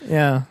magic.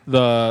 Yeah,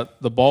 The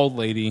bald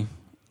lady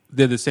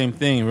did the same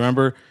thing.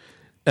 Remember,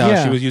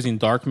 Yeah. she was using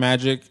dark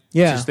magic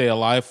Yeah. to stay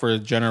alive for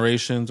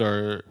generations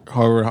or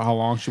however how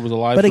long she was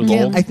alive. but She was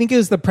again, old. I think it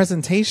was the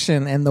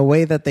presentation and the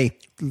way that they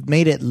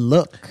made it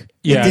look.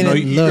 yeah, it no,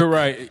 didn't you're look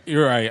right.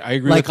 You're right. I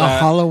agree like with a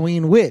that.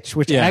 Halloween witch,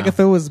 which Yeah.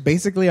 Agatha was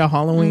basically a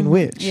Halloween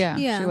witch. Yeah,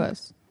 Yeah. she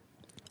was.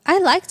 I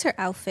liked her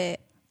outfit.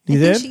 You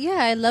I think did?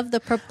 I love the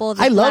purple.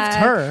 The I loved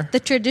black, her. The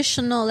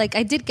traditional, like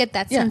I did get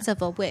that Yeah. sense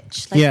of a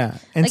witch. Like, Yeah,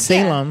 and like,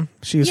 Salem.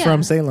 She was Yeah.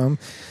 from Salem.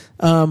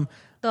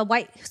 the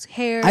white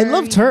hair. I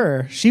loved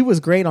her. She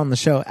was great on the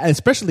show,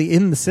 especially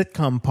in the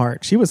sitcom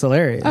part. She was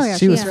hilarious. Oh, yeah,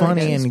 she she was is.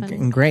 funny She was and, funny.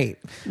 and great.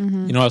 You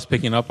know, what I was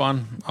picking up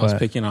on. I was What?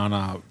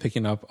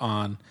 picking up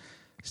on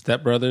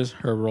Step Brothers.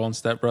 Her role in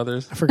Step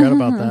Brothers. I forgot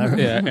about that.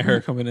 Yeah, and her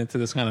coming into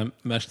this kind of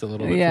meshed a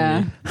little bit.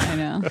 Yeah, For me. I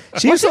know.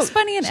 She's She's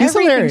funny in she's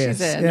everything hilarious.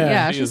 she's in. Yeah.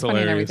 Yeah, She she's is funny in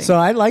hilarious. everything. So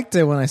I liked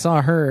it when I saw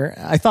her.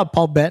 I thought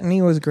Paul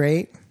Bettany was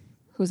great.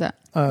 Who's that?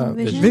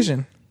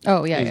 Vision.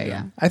 Oh,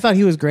 yeah. I thought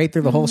he was great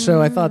through the whole show.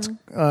 I thought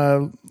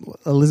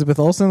Elizabeth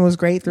Olsen was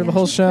great through the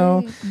whole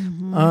show.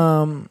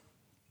 I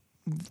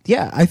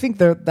think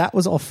that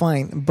was all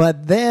fine.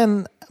 But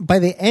then by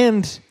the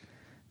end,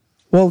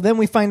 then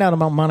we find out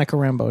about Monica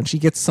Rambeau, and she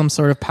gets some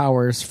sort of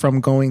powers from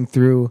going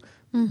through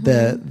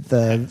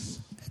the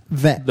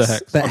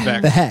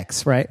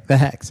hex, right? The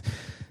hex.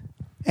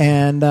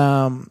 And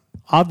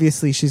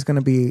obviously she's going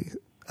to be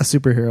a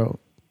superhero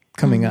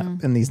coming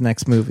up in these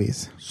next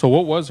movies. So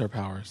what was her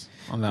powers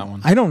on that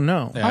one? I don't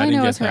know. All I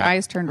know is her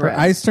eyes turned red. Her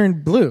eyes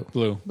turned blue.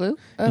 Blue. Blue?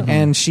 Oh.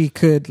 And she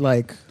could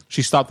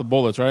She stopped the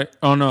bullets, right?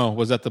 Oh no,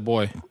 was that the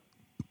boy?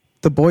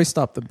 The boy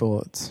stopped the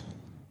bullets.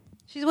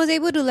 She was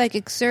able to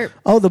exert.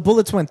 Oh, the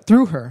bullets went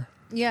through her.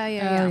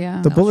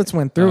 Yeah. The bullets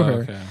went through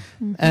her. Okay.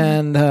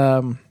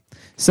 And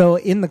so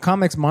in the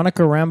comics,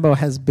 Monica Rambeau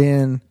has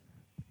been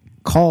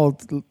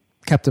called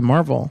Captain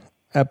Marvel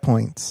at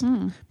points,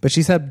 but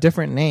she's had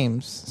different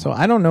names. So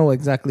I don't know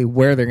exactly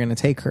where they're going to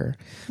take her.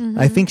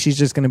 I think she's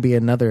just going to be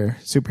another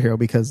superhero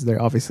because they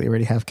obviously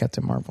already have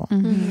Captain Marvel.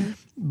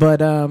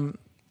 But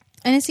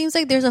and it seems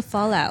like there's a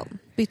fallout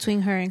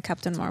between her and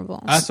Captain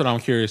Marvel. That's what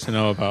I'm curious to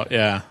know about.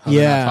 Yeah.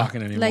 They're not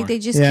talking anymore. They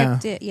just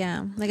kept it.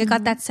 Yeah. I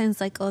got that sense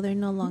they're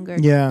no longer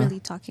really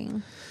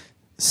talking.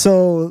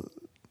 So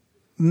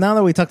now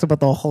that we talked about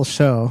the whole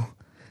show,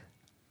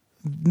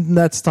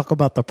 let's talk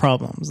about the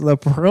problems. The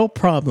real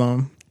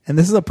problem, and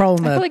this is a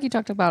problem I feel like you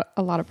talked about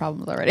a lot of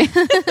problems already.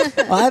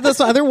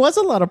 there was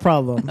a lot of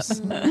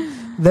problems.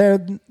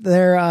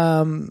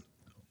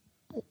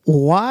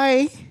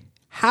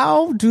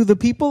 How do the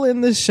people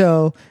in this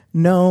show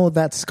know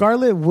that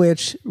Scarlet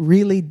Witch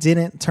really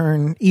didn't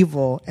turn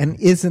evil and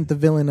isn't the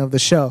villain of the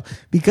show?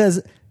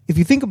 Because if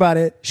you think about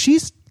it,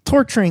 she's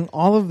torturing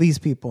all of these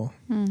people.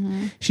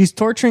 She's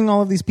torturing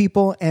all of these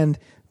people, and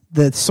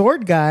the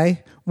sword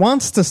guy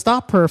wants to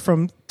stop her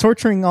from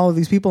torturing all of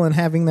these people and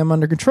having them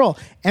under control.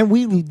 And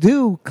we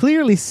do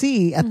clearly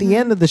see at the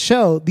end of the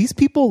show, these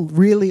people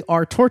really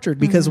are tortured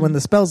because when the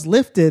spell's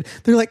lifted,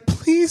 they're like,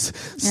 please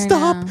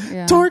stop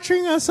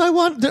torturing us.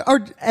 And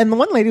the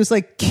one lady was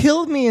like,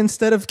 kill me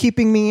instead of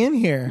keeping me in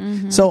here.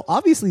 So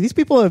obviously these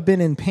people have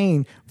been in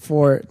pain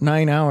for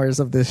 9 hours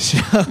of this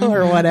show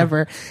or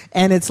whatever.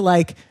 And it's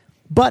like,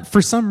 but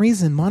for some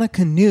reason,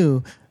 Monica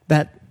knew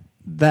that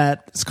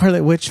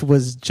Scarlet Witch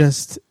was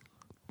just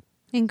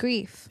in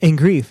grief.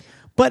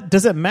 But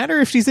does it matter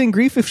if she's in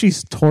grief if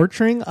she's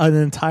torturing an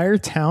entire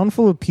town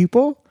full of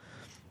people?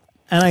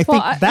 And I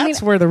think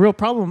that's where the real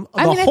problem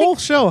of the whole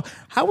show.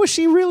 How was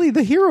she really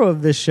the hero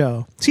of this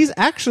show? She's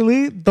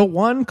actually the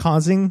one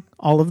causing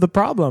all of the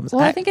problems.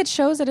 Well, I think it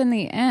shows it in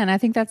the end. I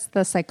think that's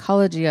the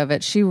psychology of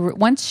it.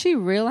 Once she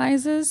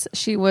realizes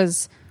she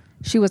was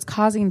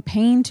causing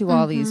pain to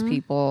all these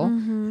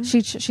people,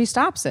 she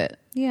stops it.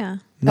 Yeah.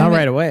 Not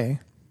right away.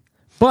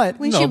 But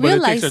when she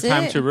realizes it takes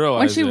her time to realize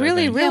when she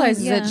really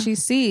realizes it, she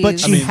sees. But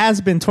she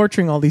has been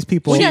torturing all these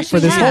people for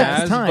this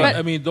whole time.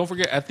 But don't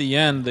forget, at the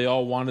end, they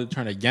all wanted to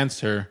turn against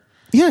her.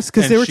 Yes,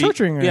 because they were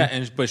torturing her.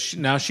 Yeah,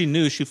 now she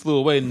knew. She flew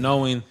away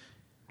knowing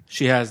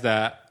she has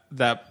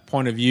that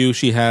point of view.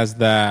 She has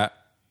that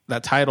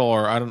title,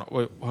 or I don't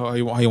know how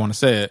you want to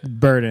say it.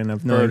 Burden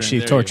of knowing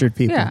she tortured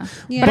people.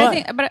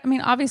 Yeah. But I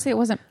mean, obviously, it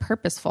wasn't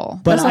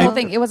purposeful. That's the whole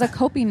thing. It was a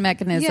coping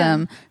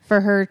mechanism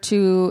for her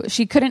to.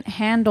 She couldn't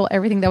handle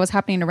everything that was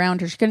happening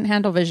around her. She couldn't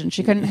handle Vision.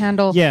 She couldn't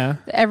handle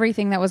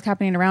everything that was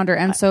happening around her.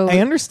 And so I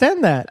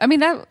understand that. I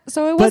mean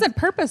so it wasn't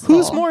purposeful.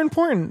 Who's more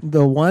important,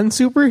 the one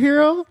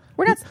superhero?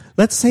 We're not.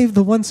 Let's save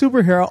the one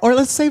superhero, or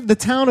let's save the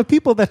town of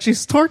people that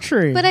she's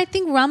torturing. But I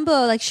think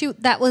Rambeau,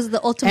 that was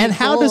the ultimate. And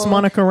how does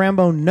Monica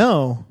Rambeau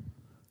know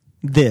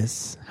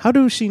this? How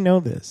does she know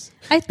this?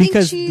 I think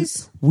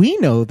because we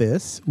know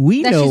this.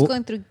 We know she's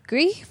going through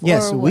grief.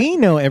 Yes, we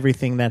know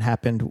everything that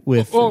happened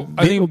with. Well,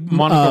 I think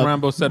Monica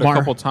Rambeau said a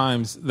couple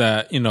times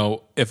that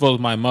if it was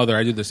my mother,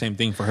 I'd do the same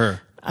thing for her.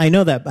 I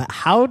know that, but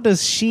how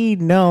does she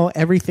know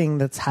everything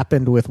that's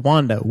happened with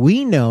Wanda?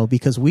 We know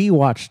because we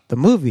watched the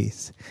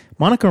movies.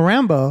 Monica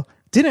Rambeau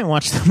didn't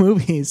watch the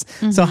movies,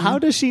 so how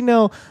does she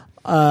know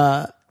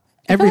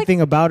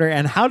everything about her,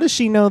 and how does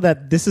she know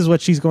that this is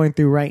what she's going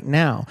through right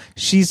now?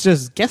 She's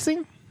just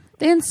guessing.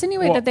 They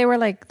insinuate that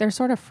they're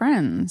sort of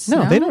friends.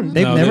 No, they don't.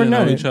 They've never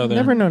known each other.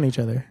 Never known each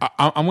other.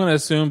 I'm going to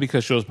assume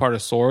because she was part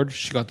of SWORD,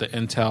 she got the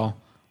intel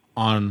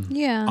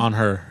on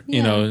her,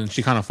 and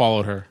she kind of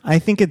followed her. I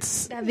think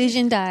it's that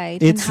Vision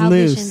died. It's and how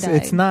loose.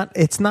 Vision died.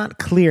 It's not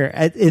clear.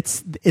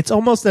 It's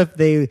almost if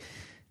they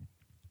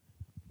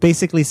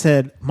basically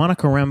said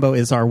Monica Rambeau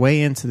is our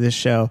way into this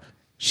show.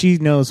 She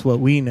knows what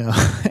we know,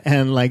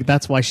 and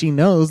that's why she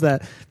knows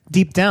that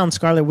deep down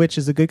Scarlet Witch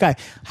is a good guy.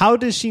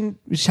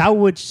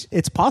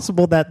 It's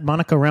possible that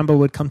Monica Rambeau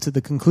would come to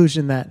the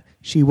conclusion that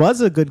she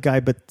was a good guy,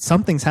 but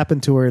something's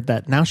happened to her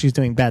that now she's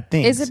doing bad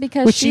things. Is it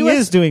because she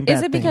is doing bad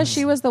things? Is it because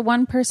she was the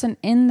one person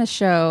in the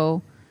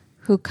show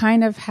who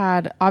kind of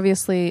had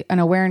obviously an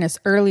awareness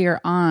earlier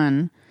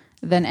on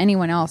than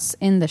anyone else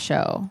in the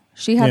show?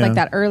 She had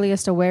that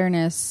earliest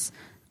awareness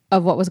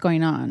of what was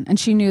going on, and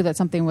she knew that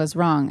something was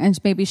wrong, and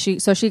maybe she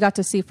got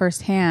to see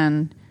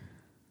firsthand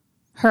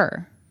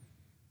her.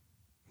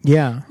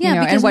 Yeah. Yeah,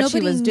 because and what she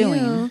was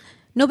doing.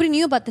 Nobody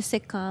knew about the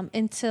sitcom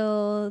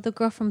until the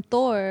girl from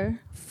Thor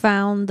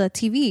found the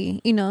TV,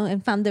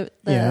 and found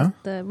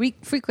the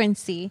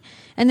frequency.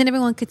 And then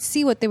everyone could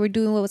see what they were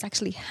doing, what was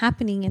actually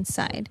happening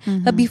inside.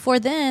 Mm-hmm. But before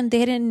then, they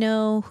didn't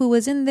know who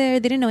was in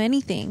there. They didn't know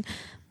anything.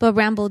 But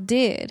Rambo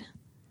did.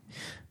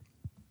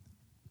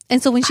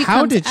 And so when she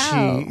How did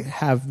she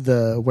have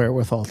the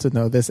wherewithal to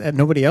know this? And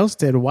nobody else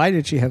did. Why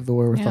did she have the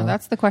wherewithal? Yeah,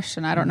 that's the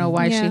question. I don't know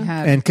why she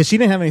had. And because she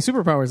didn't have any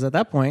superpowers at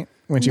that point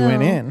when she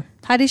went in.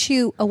 How did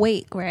she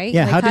awake, right?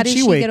 Yeah, how did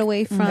she wake get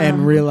away from...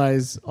 And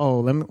realize,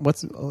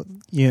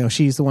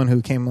 she's the one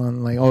who came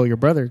on like, oh, your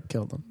brother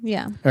killed him.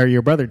 Yeah. Or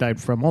your brother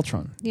died from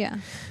Ultron. Yeah.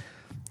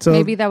 So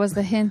maybe that was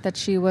the hint that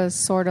she was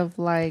sort of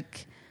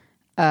like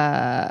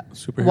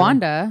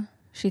Wanda.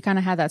 She kind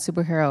of had that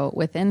superhero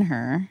within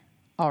her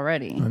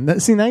already.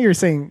 See, now you're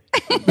saying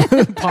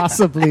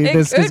possibly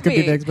this could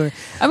be the explanation.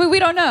 I mean, we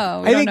don't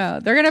know. We don't know.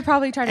 They're going to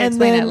probably try to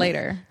explain it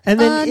later. And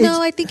then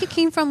no, I think it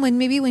came from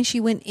when she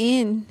went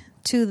in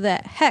to the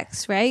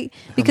hex, right?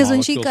 Because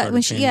when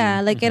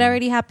it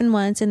already happened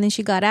once, and then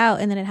she got out,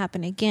 and then it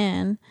happened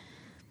again.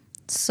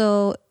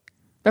 So,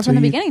 but from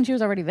the beginning, she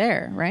was already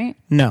there, right?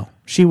 No,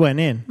 she went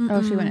in. Mm-mm.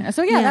 Oh, she went in.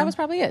 So yeah, that was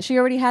probably it. She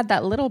already had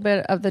that little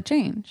bit of the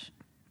change.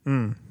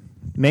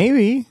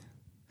 Maybe.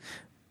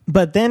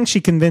 But then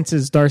she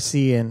convinces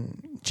Darcy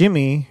and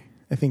Jimmy,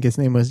 I think his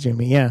name was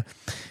Jimmy, yeah.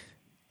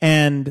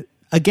 And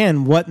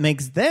again, what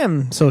makes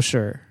them so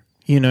sure,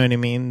 you know what I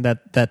mean,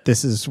 that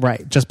this is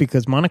right, just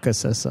because Monica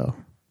says so.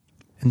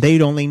 And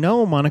they'd only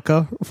know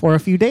Monica for a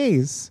few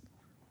days.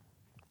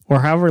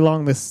 Or however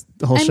long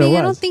the whole show was.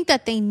 I don't think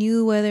that they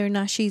knew whether or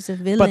not she's a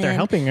villain. But they're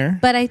helping her.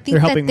 But I think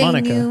that they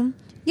Monica. Knew...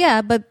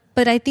 Yeah, but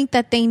I think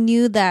that they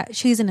knew that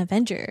she's an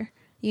Avenger.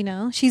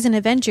 She's an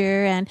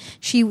Avenger, and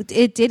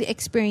it did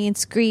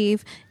experience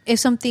grief.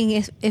 If something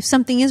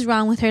is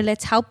wrong with her,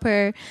 let's help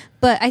her.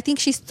 But I think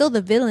she's still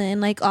the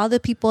villain. Like all the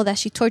people that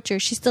she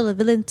tortured, she's still a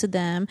villain to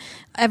them.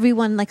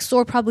 Everyone, like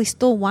SWORD, probably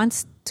still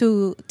wants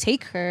to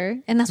take her,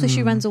 and that's why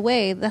she runs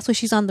away. That's why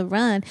she's on the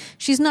run.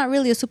 She's not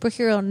really a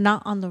superhero,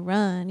 not on the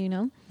run.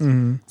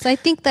 So I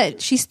think that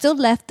she's still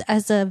left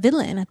as a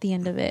villain at the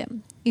end of it.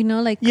 She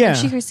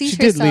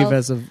did leave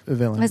as a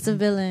villain. As a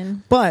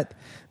villain, but.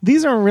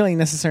 These aren't really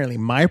necessarily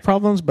my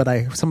problems, but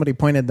somebody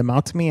pointed them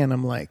out to me, and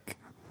I'm like,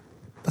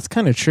 that's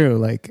kind of true.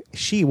 Like,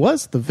 she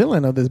was the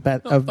villain of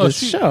this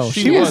show.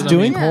 She was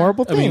doing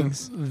horrible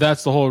things.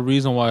 That's the whole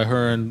reason why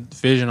her and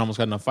Vision almost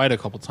got in a fight a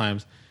couple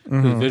times.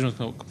 Because Vision was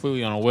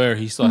completely unaware.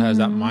 He still has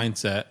that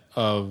mindset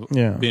of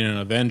being an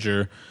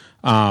Avenger.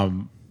 But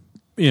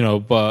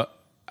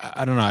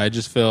I don't know. I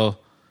just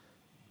feel,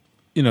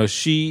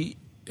 she,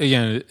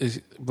 again, is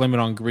blame it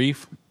on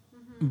grief,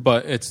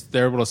 but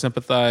they're able to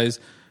sympathize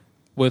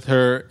with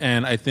her.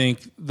 And I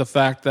think the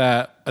fact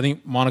that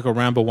Monica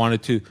Rambeau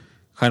wanted to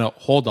kind of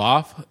hold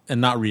off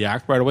and not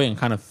react right away and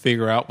kind of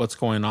figure out what's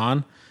going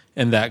on,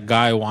 and that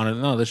guy wanted,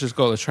 no, let's just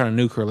go, let's try to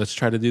nuke her, let's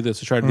try to do this,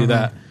 let's try to do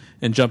that,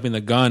 and jumping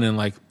the gun and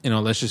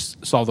let's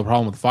just solve the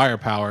problem with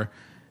firepower,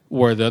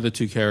 where the other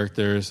two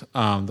characters,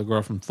 the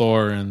girl from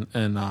Thor and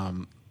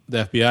the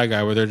FBI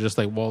guy, where they're just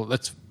like, well,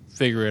 let's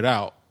figure it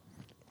out.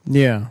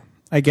 Yeah,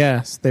 I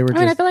guess they were.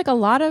 I feel like a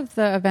lot of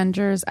the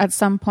Avengers at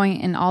some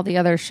point in all the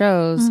other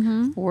shows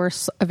were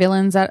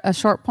villains at a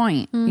short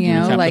point.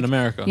 Captain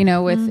America.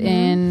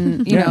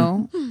 Within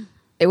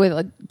with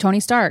like Tony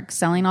Stark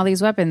selling all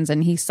these weapons,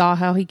 and he saw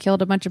how he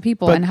killed a bunch of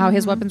people and how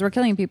his weapons were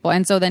killing people,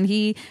 and so then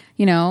he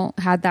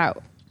had that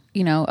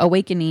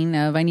awakening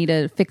of, I need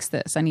to fix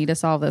this, I need to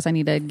solve this, I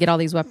need to get all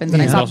these weapons,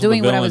 and I stopped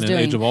doing what I was doing.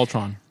 Age of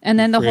Ultron, and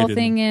then the whole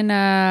thing in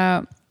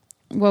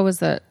what was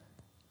the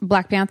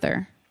Black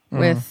Panther.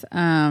 With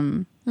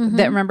that,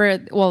 remember?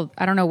 Well,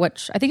 I don't know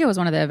which. I think it was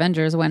one of the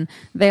Avengers when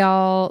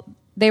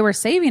they were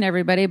saving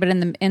everybody, but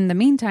in the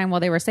meantime, while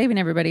they were saving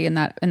everybody in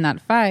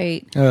that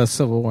fight,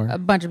 Civil War, a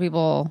bunch of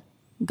people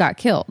got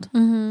killed.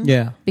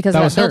 Yeah, because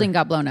that building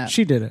got blown up.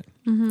 She did it.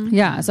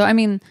 Yeah, so I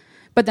mean,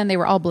 but then they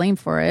were all blamed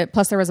for it.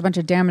 Plus, there was a bunch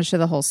of damage to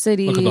the whole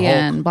city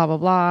and blah blah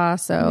blah.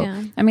 So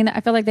I mean,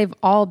 I feel like they've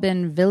all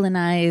been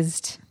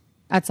villainized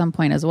at some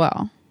point as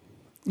well.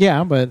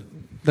 Yeah, but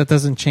that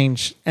doesn't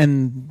change.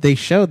 And they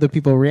showed the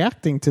people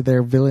reacting to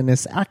their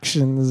villainous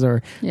actions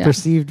or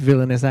perceived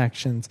villainous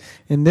actions.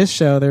 In this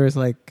show, there was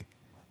like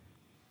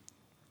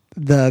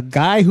the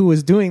guy who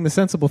was doing the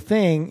sensible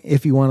thing,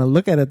 if you want to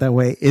look at it that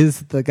way,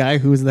 is the guy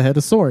who's the head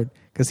of SWORD,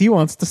 because he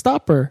wants to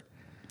stop her.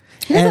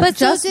 But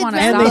just want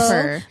to stop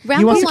her.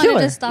 He wants to kill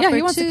her.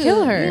 He wants to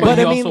kill her. But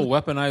he also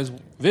weaponized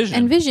Vision.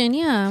 And Vision,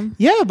 yeah.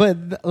 Yeah,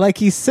 but like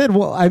he said,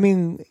 well, I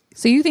mean...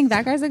 So you think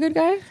that guy's a good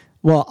guy?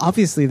 Well,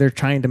 obviously they're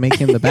trying to make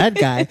him the bad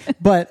guy,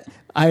 but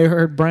I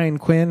heard Brian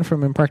Quinn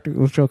from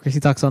Impractical Jokers.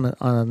 He talks on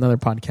another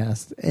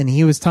podcast, and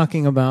he was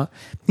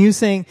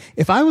saying,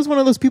 if I was one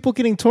of those people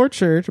getting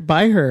tortured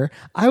by her,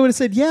 I would have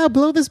said, yeah,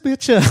 blow this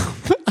bitch up.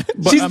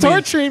 She's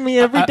torturing me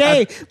every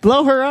day.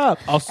 Blow her up.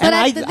 And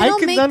I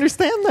can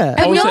understand that.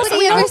 And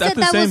nobody ever said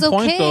that was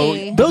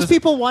okay. Those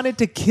people wanted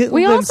to kill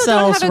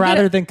themselves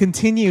rather than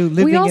continue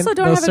living in those We also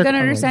don't have a good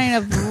understanding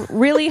of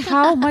really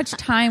how much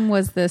time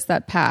was this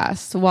that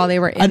passed while they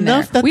were in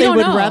enough there. That they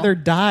would rather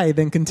die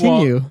than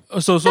continue.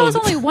 So that was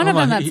only one of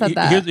them that said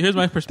that. Here's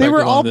my perspective. They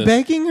were all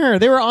begging her.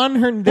 They were on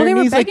her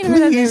knees like,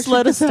 please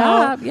let us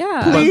out.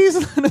 Yeah. Please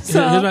let us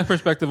out. Here's my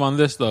perspective on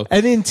this, though.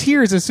 And in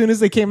tears, as soon as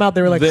they came out,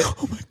 they were like,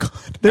 oh my God.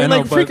 They're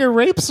like freaking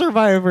rape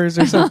survivors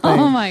or something.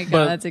 Oh my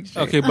God, that's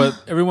extreme. Okay,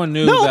 but everyone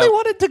knew they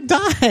wanted to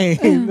die.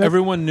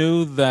 Everyone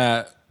knew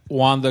that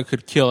Wanda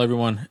could kill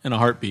everyone in a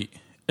heartbeat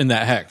in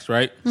that hex,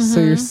 right? Mm-hmm. So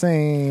you're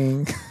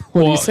saying...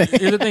 What are you saying?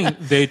 Here's the thing.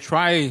 They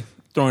try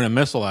throwing a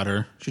missile at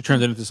her. She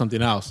turns it into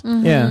something else.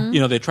 Mm-hmm. Yeah. You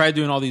know, they tried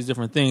doing all these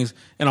different things.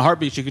 In a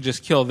heartbeat, she could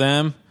just kill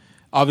them.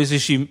 Obviously,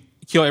 she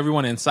killed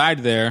everyone inside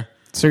there.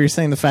 So you're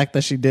saying the fact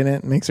that she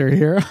didn't makes her a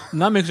hero?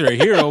 Not makes her a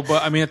hero,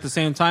 but I mean, at the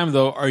same time,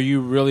 though, are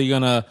you really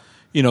going to,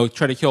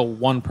 try to kill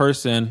one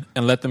person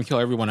and let them kill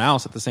everyone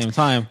else at the same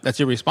time?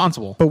 That's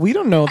irresponsible. But we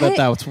don't know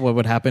that's what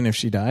would happen if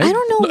she died. I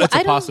don't know. No, it's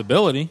a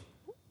possibility.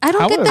 I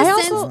don't get the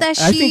sense that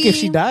she... I think if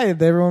she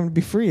died, everyone would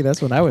be free.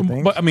 That's what I would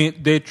think. But, I mean,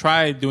 they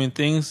tried doing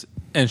things,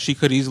 and she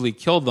could easily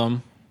kill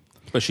them,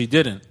 but she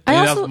didn't.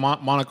 That was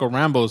Monica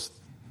Rambeau's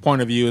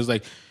point of view, is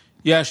like,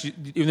 yeah,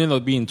 even though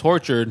they're being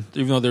tortured,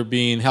 even though they're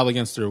being held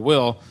against their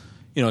will,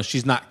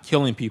 she's not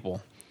killing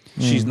people.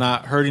 She's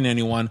not hurting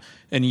anyone.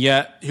 And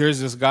yet, here's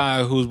this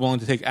guy who's willing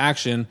to take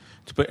action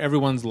to put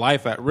everyone's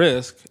life at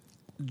risk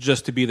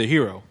just to be the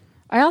hero.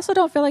 I also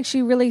don't feel like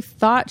she really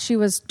thought she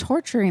was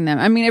torturing them.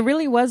 I mean, it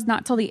really was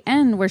not till the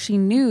end where she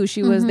knew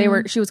she was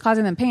she was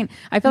causing them pain.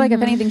 I feel like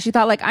if anything, she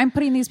thought like, I'm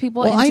putting these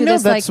people into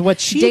this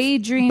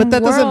daydream but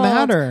that world, doesn't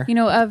matter.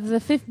 Of the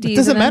 50s. It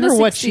doesn't matter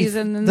what she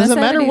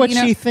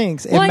she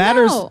thinks. It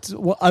matters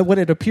what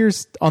it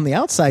appears on the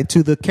outside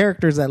to the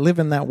characters that live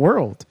in that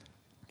world.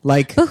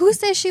 Like, but who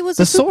says she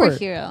was a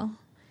superhero?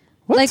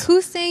 What? Like,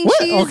 who's saying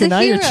she is now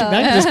a hero? Now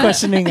you're just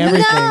questioning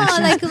everything.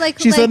 No,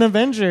 she's an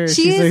Avenger.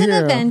 She's an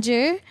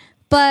Avenger.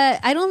 But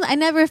I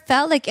never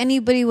felt like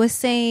anybody was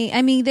saying,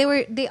 I mean,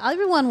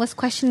 everyone was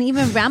questioning,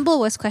 even Rambeau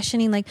was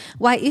questioning, like,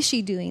 why is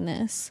she doing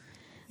this?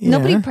 Yeah.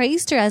 Nobody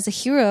praised her as a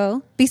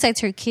hero besides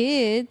her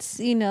kids,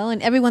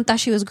 and everyone thought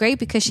she was great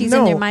because she's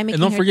in their mind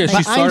making her. And don't forget,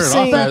 she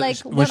started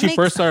off when she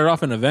first started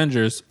off in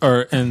Avengers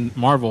or in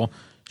Marvel,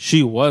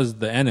 she was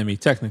the enemy,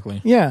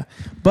 technically. Yeah.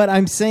 But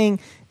I'm saying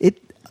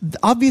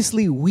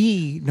obviously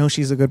we know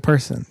she's a good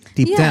person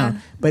deep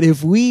down. But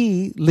if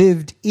we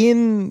lived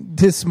in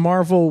this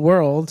Marvel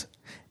world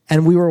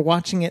and we were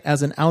watching it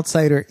as an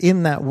outsider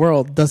in that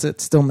world, does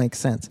it still make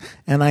sense?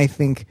 And I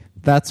think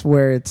that's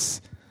where it's...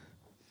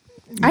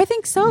 I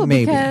think so,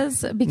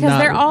 because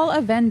they're all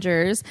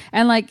Avengers.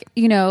 And like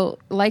we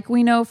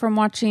know from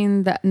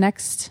watching what's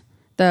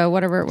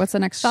the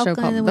next show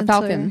called? The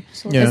Falcon.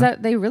 Is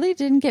that they really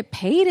didn't get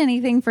paid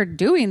anything for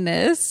doing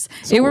this.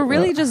 They were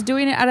really just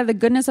doing it out of the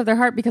goodness of their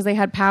heart because they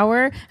had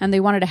power and they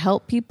wanted to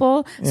help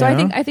people. So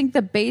I think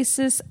the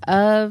basis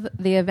of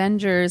the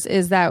Avengers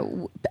is that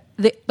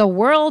the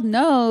world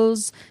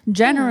knows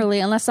generally,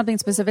 unless something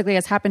specifically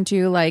has happened to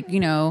you,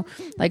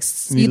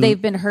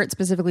 they've been hurt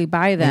specifically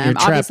by them.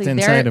 Obviously,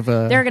 they're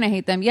going to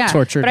hate them. Yeah,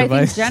 torture device.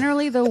 I think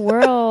generally the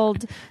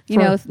world,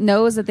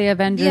 knows that the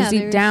Avengers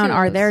deep down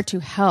are there to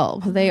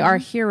help. They are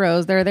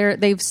heroes. They're there.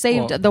 They've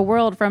saved the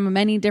world from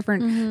many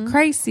different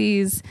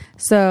crises.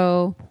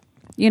 So,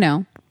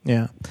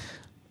 Yeah.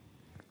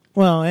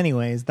 Well,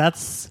 anyways,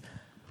 that's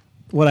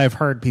what I've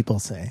heard people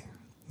say.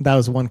 That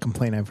was one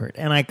complaint I've heard,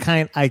 and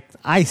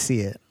I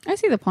see it. I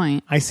see the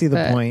point. I see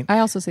the point. I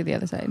also see the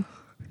other side.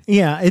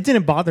 Yeah, it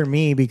didn't bother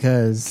me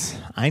because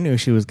I knew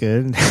she was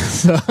good,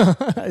 so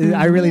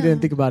I really didn't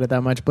think about it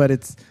that much. But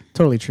it's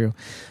totally true,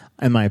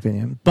 in my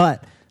opinion.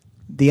 But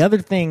the other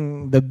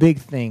thing, the big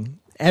thing,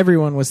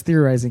 everyone was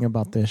theorizing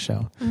about this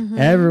show. Mm-hmm.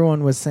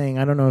 Everyone was saying,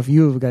 I don't know if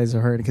you guys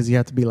have heard, because you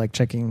have to be like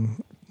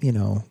checking,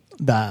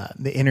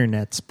 the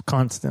internets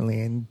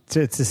constantly and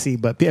to see,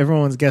 but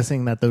everyone's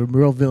guessing that the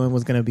real villain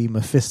was going to be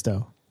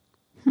Mephisto.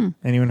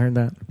 Anyone heard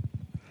that?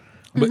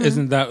 But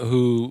isn't that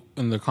who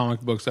in the comic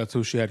books? That's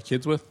who she had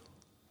kids with.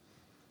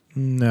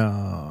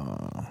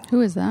 No. Who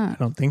is that? I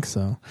don't think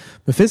so.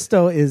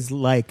 Mephisto is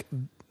like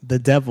the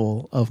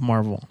devil of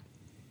Marvel.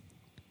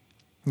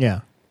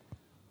 Yeah.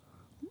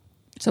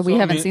 So we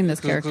haven't seen this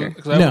character.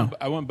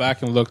 I went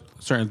back and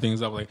looked certain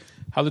things up, like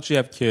how did she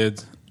have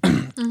kids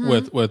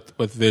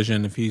with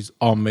Vision if he's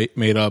all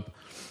made up?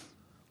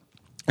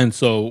 And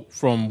so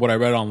from what I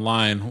read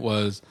online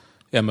was,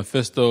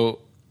 Mephisto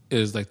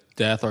is like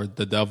death or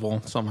the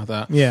devil, something like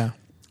that. Yeah.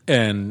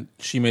 And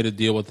she made a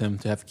deal with him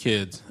to have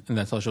kids, and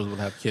that's how she was able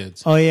to have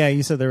kids. Oh yeah,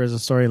 you said there was a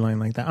storyline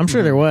like that. I'm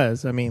sure there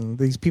was. I mean,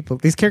 these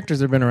characters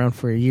have been around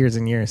for years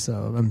and years, so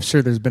I'm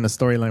sure there's been a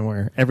storyline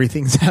where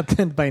everything's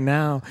happened by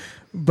now.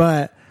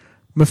 But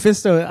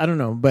Mephisto, I don't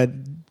know, but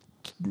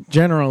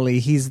generally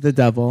he's the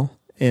devil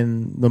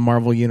in the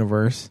Marvel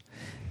universe,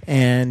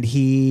 and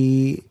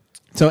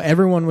so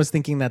everyone was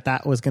thinking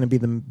that was going to be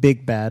the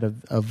big bad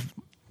of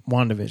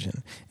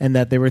WandaVision, and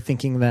that they were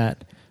thinking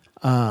that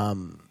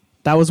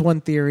that was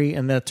one theory,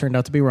 and that turned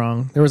out to be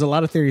wrong. There was a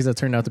lot of theories that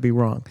turned out to be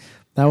wrong.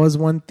 That was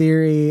one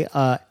theory.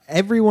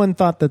 Everyone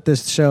thought that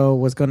this show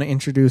was going to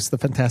introduce the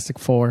Fantastic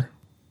Four,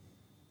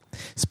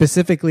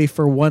 specifically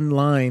for one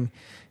line.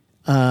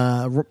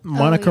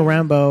 Monica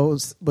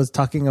Rambeau was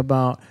talking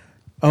about,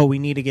 we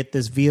need to get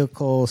this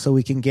vehicle so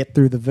we can get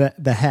through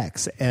the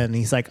Hex. And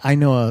he's like, I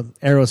know an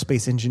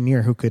aerospace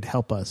engineer who could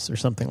help us, or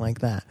something like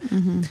that.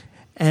 Mm-hmm.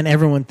 And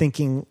everyone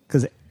thinking,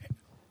 because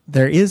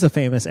there is a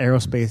famous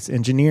aerospace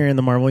engineer in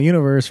the Marvel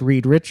Universe,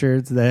 Reed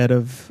Richards, the head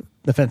of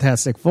the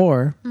Fantastic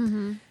Four.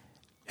 Mm-hmm.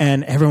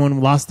 And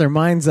everyone lost their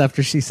minds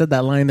after she said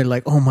that line. They're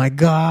like, oh my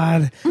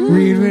God,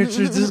 Reed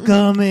Richards is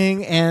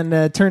coming.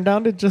 And turned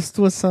out it just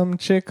was some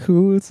chick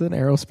who's an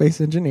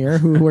aerospace engineer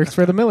who works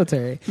for the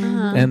military.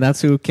 Uh-huh. And that's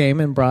who came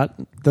and brought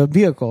the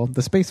vehicle,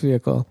 the space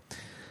vehicle.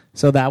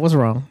 So that was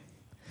wrong.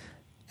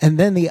 And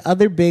then the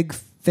other big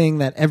thing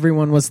that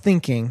everyone was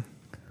thinking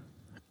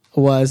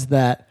was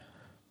that,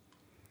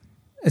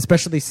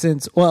 especially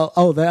since,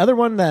 the other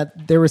one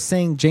that they were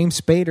saying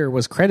James Spader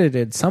was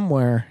credited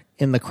somewhere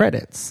in the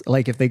credits.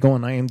 Like if they go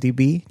on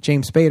IMDb,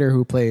 James Spader,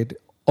 who played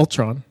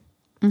Ultron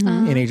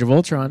in Age of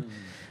Ultron,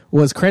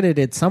 was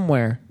credited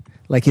somewhere.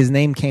 Like his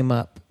name came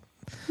up.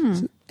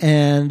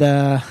 And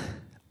I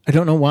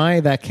don't know why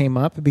that came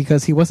up,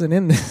 because he wasn't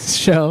in this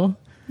show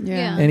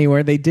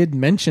anywhere. They did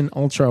mention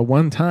Ultra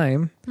one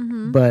time,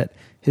 but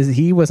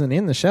he wasn't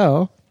in the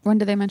show. When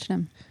did they mention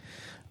him?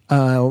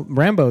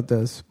 Rambeau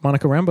does.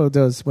 Monica Rambeau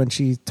does, when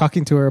she's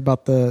talking to her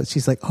about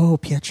she's like, oh,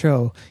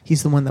 Pietro,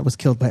 he's the one that was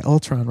killed by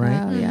Ultron,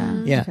 right? Oh,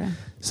 yeah. Yeah. Okay.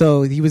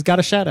 So he got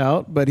a shout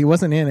out, but he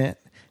wasn't in it.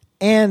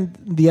 And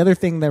the other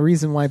thing, the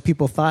reason why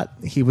people thought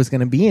he was going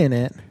to be in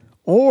it,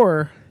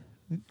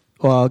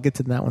 I'll get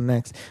to that one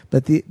next,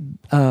 but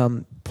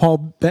Paul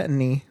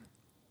Bettany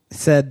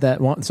said that,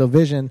 so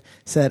Vision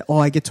said,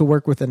 I get to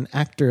work with an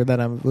actor that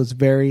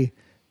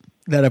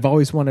I've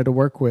always wanted to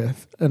work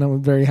with, and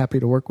I'm very happy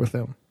to work with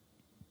him.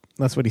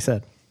 That's what he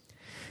said.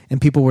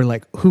 And people were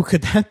like, who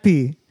could that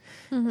be?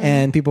 Mm-hmm.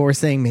 And people were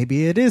saying,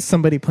 maybe it is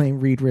somebody playing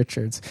Reed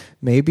Richards.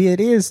 Maybe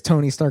it is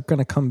Tony Stark going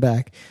to come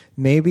back.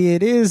 Maybe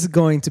it is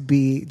going to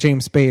be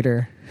James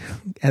Spader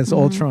as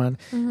Ultron.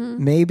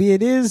 Mm-hmm. Maybe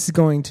it is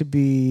going to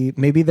be,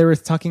 maybe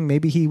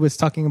he was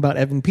talking about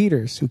Evan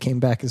Peters, who came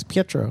back as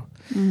Pietro.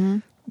 Mm-hmm.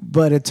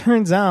 But it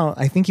turns out,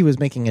 I think he was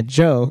making a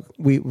joke.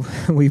 We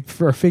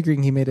were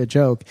figuring he made a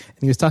joke, and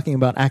he was talking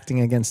about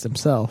acting against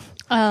himself.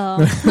 Oh,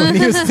 when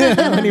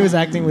he was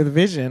acting with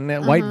Vision,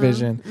 White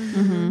Vision.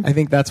 Mm-hmm. I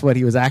think that's what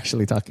he was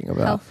actually talking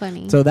about. How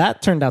funny! So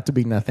that turned out to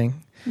be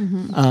nothing.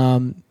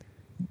 Mm-hmm.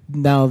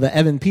 Now the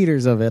Evan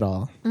Peters of it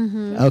all.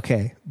 Mm-hmm.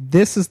 Okay,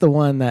 this is the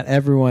one that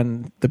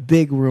the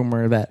big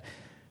rumor that.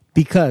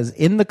 Because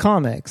in the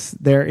comics,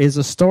 there is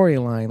a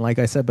storyline, like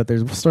I said, but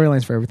there's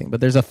storylines for everything. But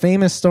there's a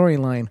famous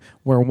storyline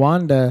where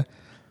Wanda,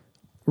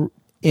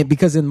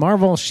 because in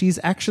Marvel, she's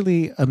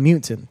actually a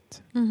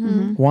mutant.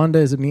 Mm-hmm. Wanda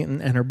is a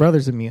mutant, and her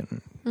brother's a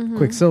mutant. Mm-hmm.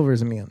 Quicksilver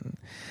is a mutant.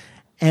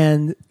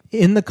 And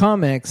in the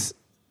comics,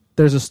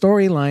 there's a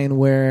storyline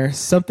where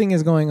something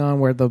is going on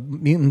where the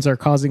mutants are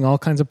causing all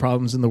kinds of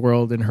problems in the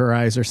world in her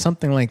eyes, or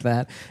something like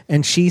that.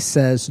 And she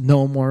says,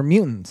 no more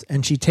mutants.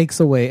 And she takes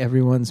away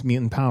everyone's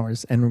mutant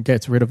powers and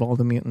gets rid of all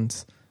the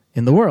mutants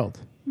in the world.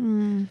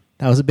 Mm.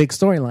 That was a big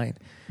storyline.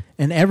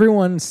 And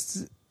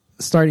everyone's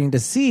starting to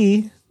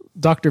see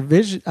Doctor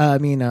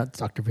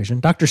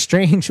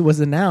Strange was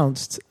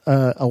announced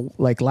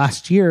like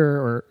last year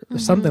or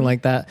something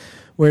like that,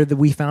 where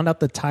we found out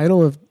the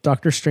title of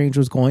Doctor Strange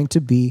was going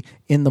to be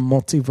In the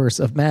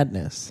Multiverse of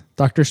Madness.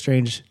 Doctor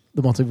Strange,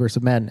 the Multiverse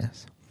of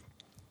Madness.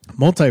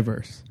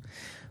 Multiverse.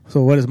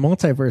 So what does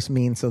multiverse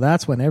mean? So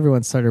that's when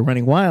everyone started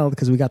running wild,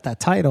 because we got that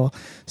title.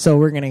 So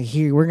we're going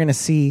to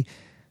see,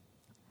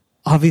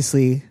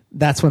 obviously,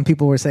 that's when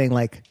people were saying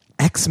like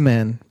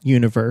X-Men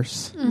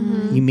universe.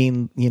 Mm-hmm. You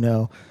mean,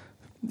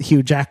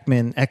 Hugh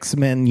Jackman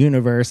X-Men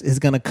universe is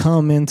going to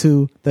come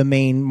into the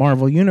main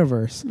Marvel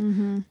universe.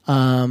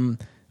 Mm-hmm.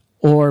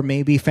 Or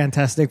maybe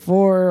Fantastic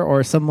Four,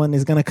 or someone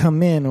is going to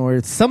come in,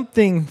 or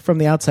something from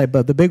the outside.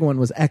 But the big one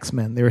was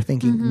X-Men. They were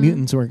thinking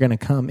mutants were going to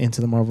come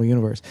into the Marvel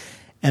universe.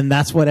 And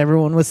that's what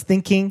everyone was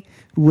thinking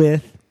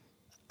with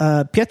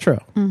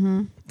Pietro.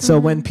 Mm-hmm. So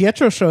when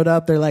Pietro showed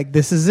up, they're like,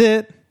 this is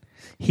it.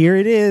 Here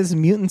it is.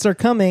 Mutants are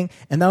coming.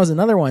 And that was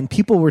another one.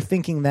 People were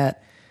thinking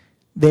that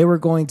they were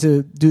going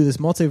to do this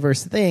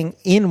multiverse thing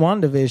in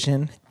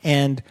WandaVision.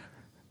 And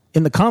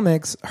in the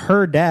comics,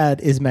 her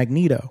dad is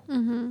Magneto.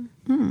 Mm-hmm.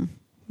 Hmm.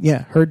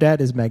 Yeah, her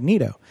dad is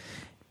Magneto.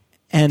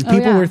 And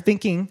people were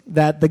thinking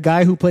that the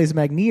guy who plays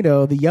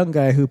Magneto, the young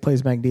guy who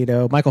plays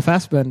Magneto, Michael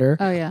Fassbender,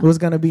 was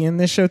going to be in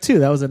this show too.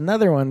 That was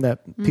another one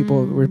that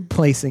people were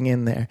placing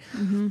in there.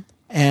 Mm-hmm.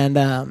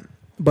 And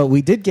but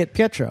we did get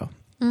Pietro.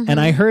 Mm-hmm. And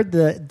I heard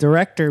the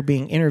director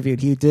being interviewed.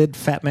 He did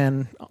Fat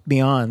Man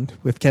Beyond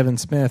with Kevin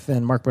Smith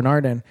and Mark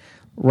Bernardin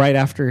right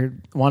after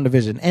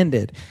WandaVision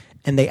ended.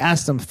 And they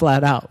asked him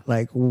flat out,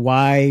 like,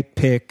 why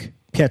pick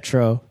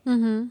Pietro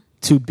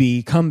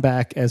to come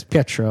back as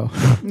Pietro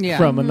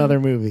from another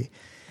movie?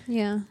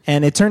 Yeah.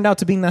 And it turned out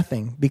to be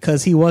nothing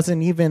because he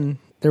wasn't even,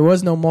 there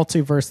was no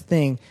multiverse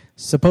thing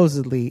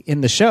supposedly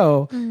in the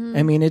show. Mm-hmm.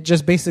 I mean, it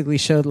just basically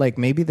showed like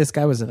maybe this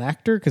guy was an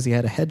actor because he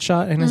had a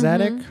headshot in his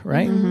attic,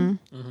 right?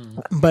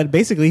 But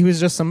basically he was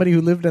just somebody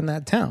who lived in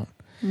that town.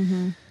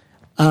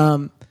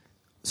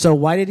 So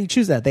why did he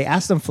choose that? They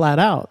asked him flat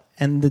out,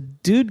 and the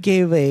dude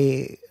gave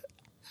an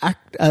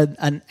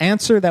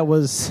answer that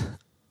was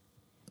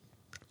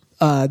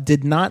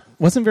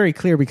wasn't very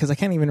clear because I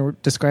can't even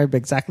describe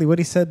exactly what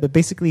he said, but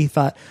basically he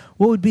thought,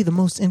 what would be the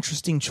most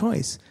interesting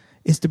choice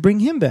is to bring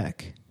him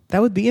back.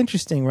 That would be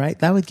interesting, right?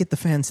 That would get the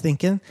fans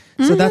thinking.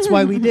 So that's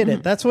why we did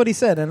it. That's what he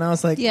said. And I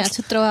was like, Yeah,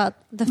 to throw out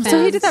the fans.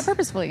 So he did that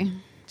purposefully,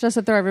 just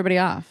to throw everybody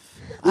off.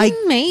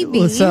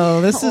 Maybe. So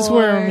this is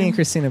where me and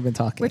Christine have been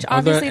talking. Which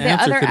obviously the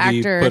other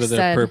actor put it said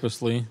there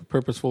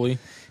purposefully.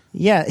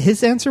 Yeah,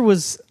 his answer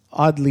was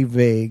oddly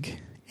vague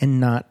and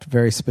not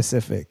very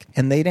specific.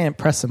 And they didn't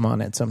press him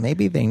on it. So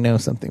maybe they know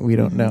something we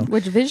don't know.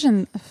 Which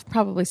Vision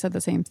probably said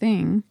the same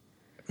thing,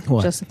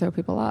 What? just to throw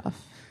people off.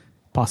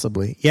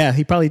 Possibly. Yeah,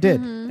 he probably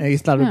did. And he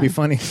thought it would be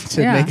funny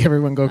to make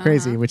everyone go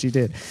crazy, which he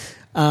did.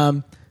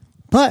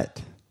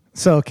 But,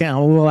 so Ken,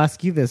 we'll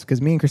ask you this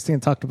because me and Christine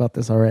talked about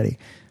this already.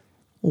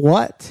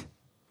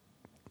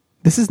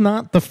 This is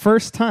not the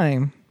first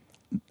time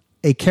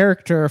a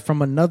character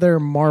from another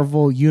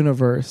Marvel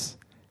universe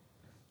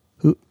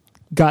who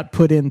got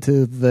put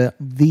into the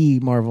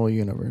Marvel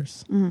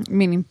universe.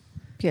 Meaning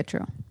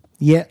Pietro.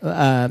 Yeah,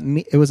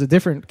 it was a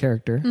different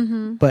character,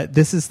 but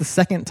this is the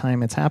second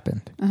time it's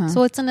happened.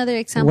 So it's another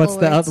example.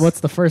 What's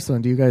the first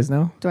one? Do you guys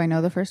know? Do I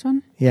know the first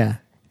one? Yeah,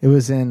 it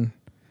was in.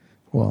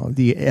 Well,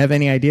 do you have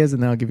any ideas?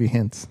 And then I'll give you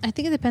hints. I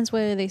think it depends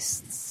whether they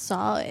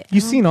saw it.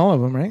 You've seen all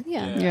of them, right?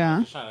 Yeah.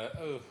 Yeah.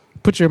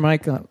 Put your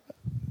mic up.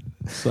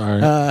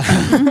 Sorry.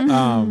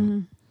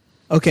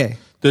 Okay.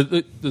 Does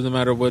it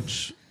matter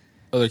which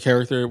other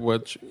character,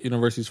 which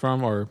universe he's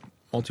from, or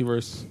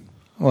multiverse?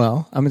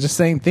 Well, I'm just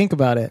saying, think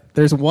about it.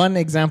 There's one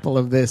example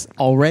of this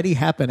already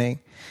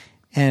happening,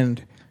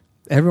 and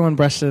everyone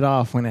brushed it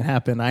off when it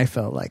happened. I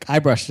felt like I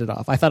brushed it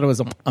off. I thought it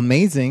was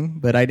amazing,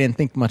 but I didn't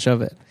think much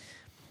of it.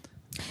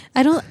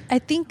 I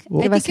think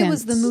it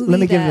was the movie. Let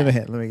me give it a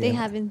hint.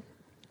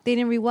 They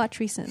didn't rewatch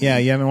recently. Yeah,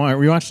 you haven't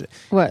rewatched it.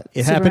 What?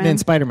 It happened in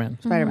Spider-Man.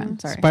 Spider-Man,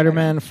 sorry.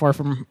 Spider-Man Far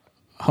From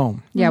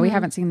Home. Yeah, we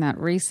haven't seen that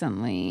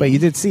recently. But you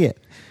did see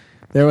it.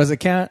 There was a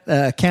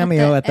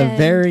cameo at the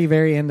very,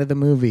 very end of the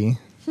movie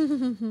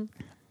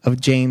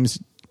of J.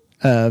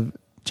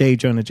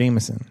 Jonah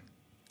Jameson.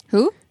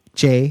 Who?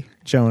 J.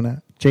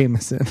 Jonah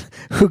Jameson,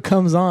 who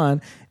comes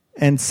on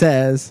and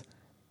says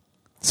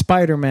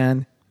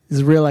Spider-Man,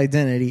 his real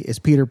identity is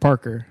Peter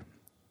Parker.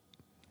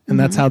 And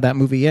that's how that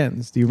movie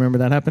ends. Do you remember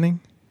that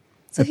happening?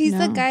 So he's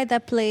the guy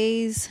that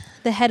plays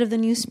the head of the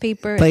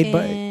newspaper played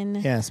by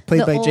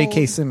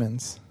J.K.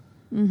 Simmons.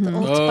 The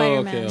old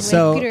Spider-Man.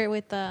 Okay.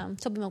 With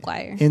Tobey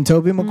Maguire. In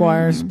Tobey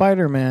Maguire's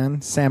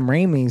Spider-Man, Sam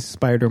Raimi's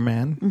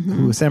Spider-Man,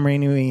 who Sam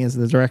Raimi is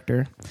the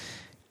director,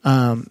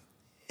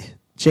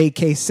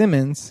 J.K.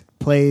 Simmons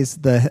plays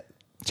the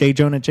J.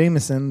 Jonah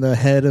Jameson, the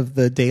head of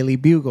the Daily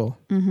Bugle,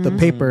 the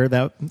paper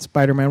that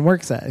Spider-Man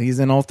works at. He's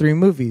in all three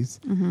movies.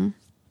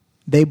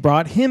 They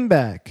brought him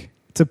back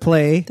to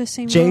play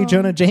J.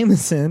 Jonah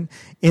Jameson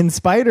in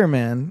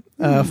Spider-Man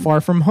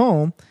Far From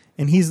Home,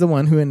 and he's the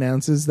one who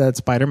announces that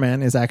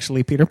Spider-Man is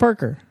actually Peter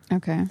Parker.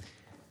 Okay.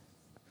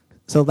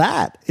 So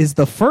that is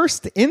the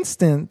first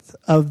instance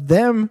of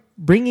them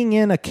bringing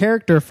in a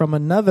character from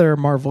another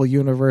Marvel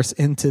universe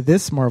into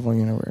this Marvel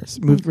universe,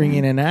 bringing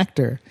in an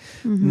actor.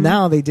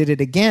 Now they did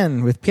it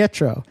again with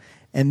Pietro.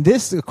 And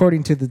this,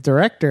 according to the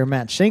director,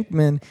 Matt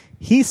Shankman,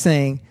 he's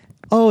saying,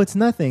 oh, it's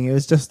nothing. It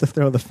was just to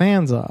throw the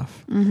fans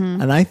off.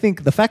 And I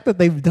think the fact that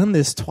they've done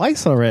this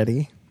twice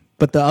already,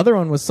 but the other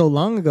one was so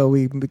long ago,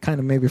 we kind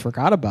of maybe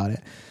forgot about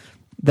it,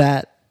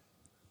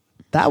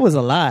 that was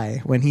a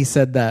lie when he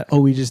said that,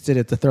 oh, we just did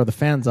it to throw the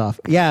fans off.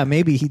 Yeah,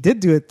 maybe he did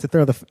do it to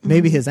throw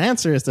maybe his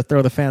answer is to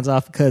throw the fans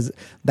off because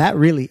that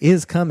really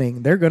is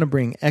coming. They're going to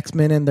bring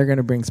X-Men in. They're going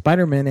to bring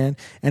Spider-Man in.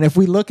 And if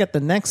we look at the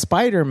next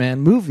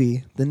Spider-Man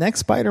movie, the next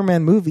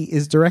Spider-Man movie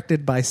is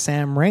directed by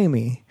Sam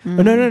Raimi.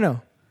 Oh,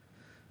 no.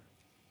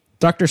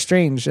 Doctor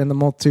Strange and the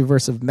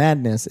Multiverse of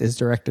Madness is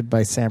directed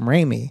by Sam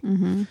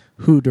Raimi,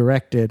 who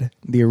directed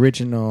the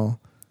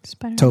original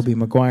Tobey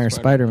Maguire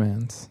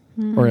Spider-Mans,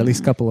 or at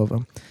least a couple of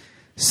them.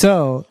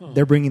 So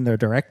they're bringing their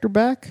director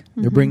back.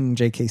 They're bringing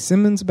J.K.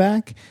 Simmons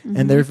back.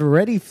 And there's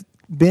already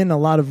been a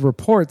lot of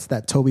reports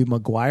that Tobey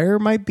Maguire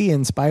might be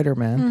in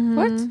Spider-Man.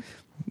 What?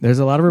 There's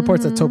a lot of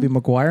reports that Tobey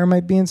Maguire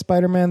might be in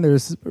Spider-Man.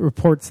 There's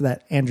reports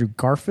that Andrew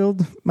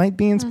Garfield might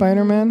be in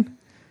Spider-Man.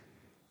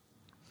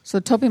 So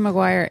Tobey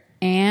Maguire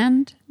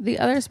and the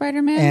other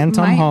Spider-Man and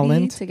Tom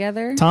Holland be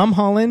together. Tom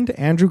Holland,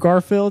 Andrew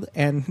Garfield,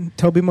 and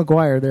Tobey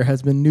Maguire. There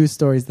has been news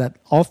stories that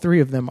all three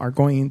of them are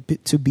going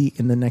to be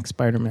in the next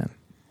Spider-Man.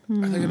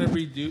 Are they going to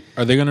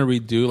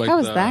redo like How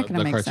is that gonna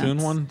the make cartoon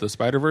sense? one, the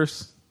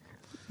Spider-Verse?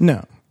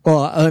 No. Well,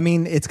 I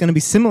mean, it's going to be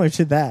similar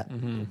to that.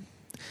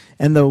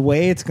 And the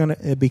way it's going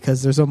to,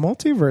 because there's a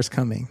multiverse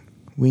coming.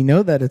 We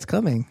know that it's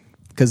coming.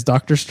 because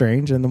Doctor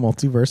Strange and the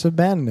Multiverse of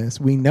Madness.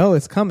 We know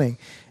it's coming.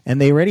 And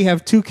they already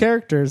have 2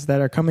 characters that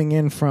are coming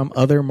in from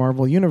other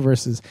Marvel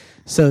universes.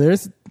 So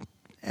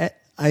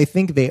I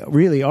think they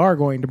really are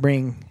going to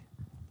bring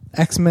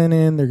X-Men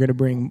in. They're going to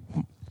bring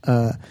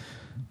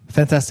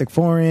Fantastic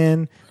Four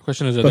in. The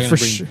question is, are they going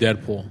to bring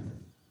Deadpool?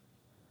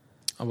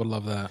 I would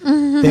love that.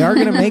 They are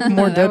going to make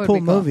more That would be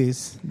Deadpool cool.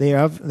 movies. They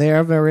have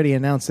already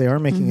announced they are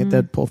making a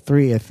Deadpool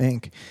 3, I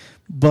think.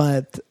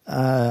 But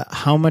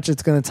how much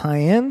it's going to tie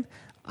in,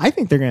 I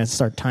think they're going to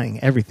start tying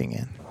everything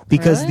in.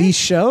 Because Really? these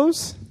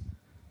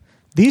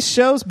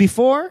shows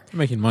before, They're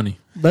making money.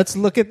 let's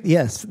look at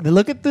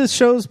the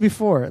shows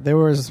before. There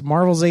was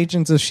Marvel's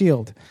Agents of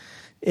S.H.I.E.L.D.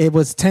 It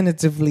was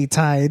tentatively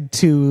tied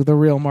to the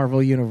real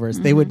Marvel universe.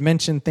 They would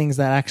mention things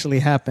that actually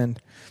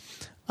happened.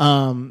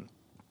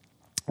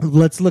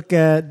 Let's look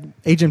at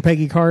Agent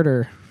Peggy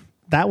Carter.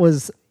 That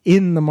was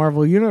in the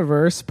Marvel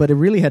universe, but it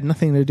really had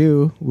nothing to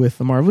do with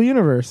the Marvel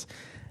universe.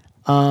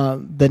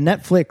 The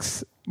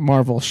Netflix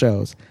Marvel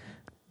shows,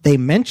 they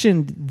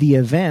mentioned the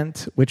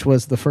event, which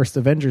was the first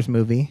Avengers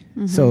movie.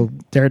 So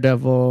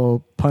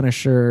Daredevil,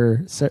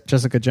 Punisher,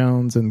 Jessica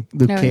Jones, and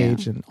Luke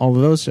Cage, and all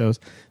of those shows.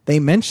 They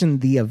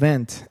mentioned the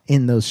event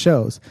in those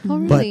shows. Oh,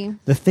 really?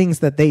 But the things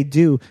that they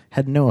do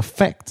had no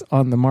effect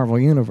on the Marvel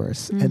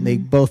universe. And they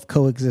both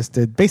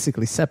coexisted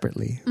basically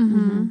separately,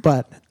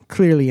 but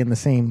clearly in the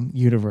same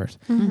universe.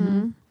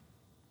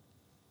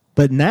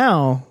 But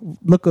now,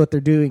 look what they're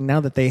doing now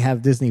that they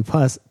have Disney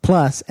Plus,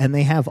 and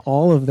they have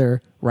all of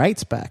their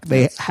rights back.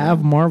 They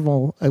have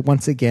Marvel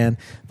once again.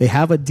 They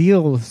have a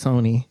deal with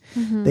Sony.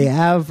 They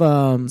have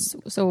So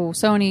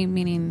Sony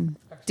meaning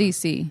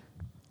DC.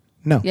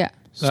 no, Yeah.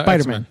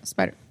 Spider-Man.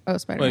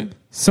 Spider-Man. Wait,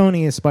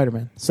 Sony is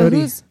Spider-Man. So Sony,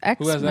 who's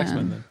X-Men? who has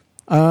X-Men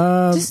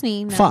then?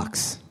 Disney. No.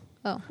 Fox,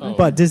 Oh.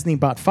 but Disney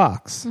bought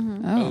Fox.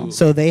 Oh.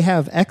 So they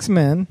have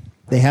X-Men,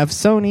 they have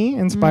Sony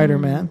and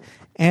Spider-Man,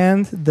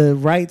 and the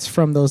rights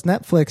from those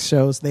Netflix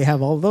shows. They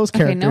have all those Okay,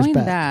 characters knowing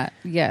back. that,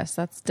 yes,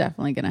 that's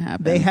definitely going to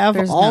happen. They have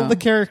There's all no- the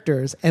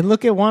characters. And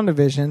look at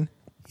WandaVision.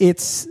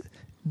 This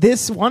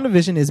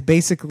WandaVision is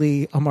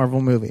basically a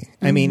Marvel movie.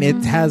 I mean,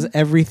 it has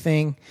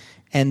everything.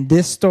 And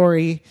this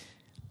story,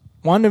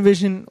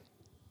 WandaVision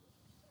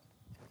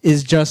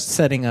is just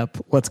setting up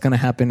what's going to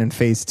happen in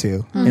phase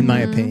 2, in my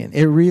opinion.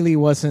 It really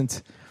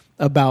wasn't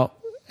about,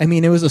 I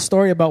mean, it was a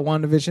story about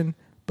WandaVision,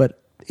 but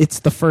it's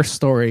the first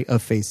story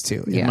of phase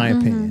 2, in Yeah. my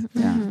opinion.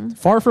 Yeah.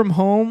 Far From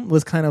Home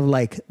was kind of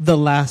like the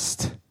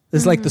last.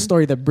 It's like the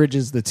story that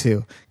bridges the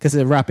two, because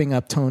they're wrapping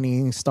up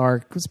Tony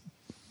Stark.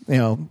 You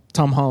know,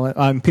 Tom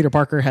Holland, Peter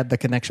Parker had the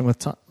connection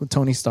with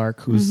Tony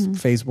Stark, who's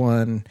phase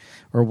 1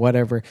 or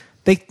whatever.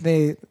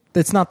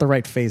 It's not the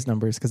right phase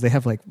numbers because they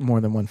have like more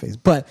than one phase.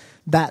 But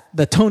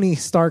the Tony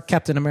Stark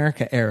Captain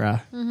America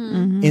era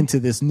into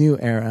this new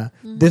era,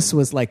 this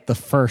was like the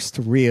first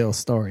real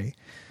story,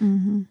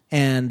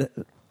 and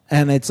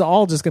it's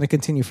all just going to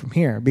continue from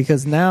here,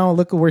 because now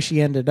look at where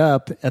she ended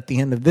up at the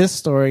end of this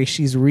story.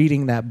 She's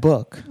reading that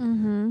book,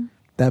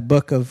 that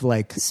book of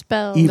like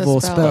Spells. evil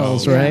The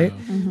spells, spells, yeah. right?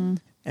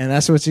 And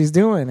that's what she's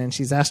doing, and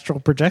she's astral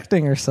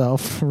projecting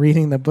herself,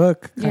 reading the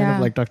book, kind Yeah.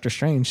 of like Doctor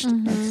Strange.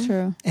 That's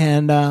true.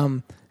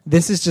 And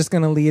this is just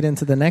going to lead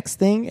into the next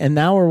thing. And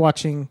now we're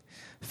watching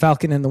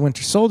Falcon and the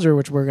Winter Soldier,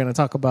 which we're going to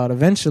talk about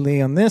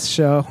eventually on this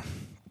show.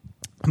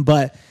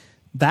 But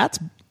that's,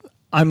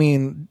 I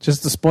mean,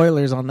 just the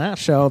spoilers on that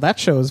show. That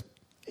show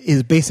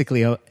is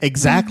basically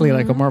exactly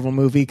like a Marvel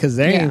movie, because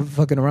they ain't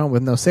fucking around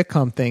with no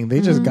sitcom thing.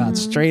 They just got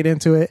straight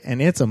into it,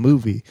 and it's a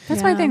movie.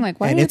 That's my thing. Like,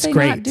 why And did it's they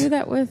great. not do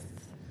that with?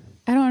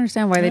 I don't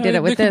understand why they did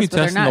it with They could this, be but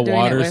they're testing not the doing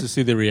it waters with. to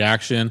see the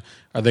reaction.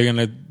 Are they going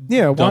to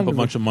dump WandaVision. a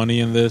bunch of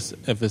money in this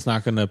if it's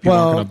not going to, people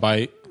aren't going to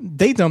bite?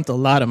 They dumped a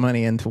lot of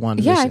money into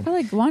WandaVision. Yeah, I feel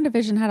like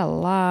WandaVision had a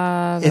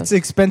lot. It's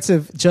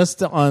expensive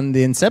just on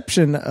the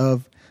inception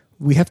of,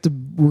 we have to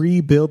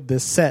rebuild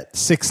this set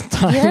 6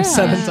 times, Yeah.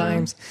 7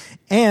 times,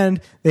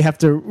 and they have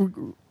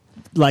to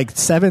like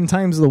 7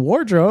 times the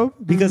wardrobe,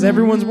 because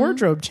everyone's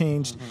wardrobe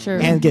changed, True.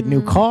 and get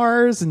new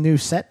cars and new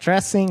set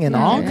dressing and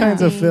all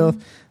kinds of filth.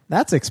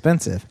 That's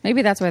expensive.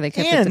 Maybe that's why they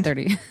kept it And- to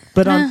 30.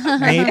 But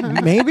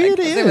maybe it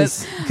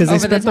is, because they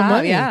over the spent the top,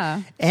 money.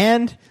 yeah.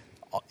 And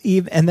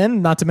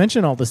then not to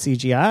mention all the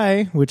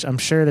CGI, which I'm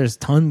sure there's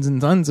tons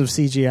and tons of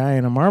CGI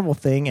in a Marvel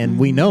thing, and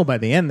we know by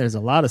the end there's a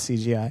lot of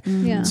CGI.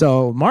 Yeah.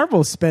 So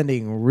Marvel's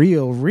spending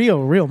real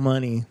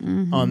money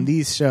on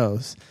these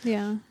shows.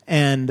 Yeah.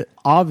 And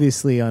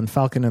obviously on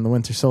Falcon and the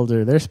Winter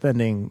Soldier, they're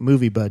spending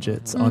movie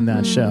budgets on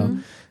that show.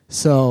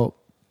 So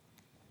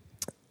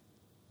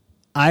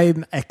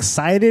I'm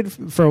excited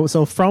from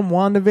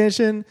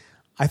WandaVision.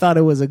 I thought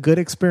it was a good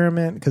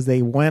experiment, because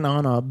they went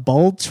on a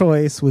bold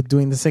choice with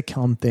doing the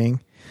sitcom thing.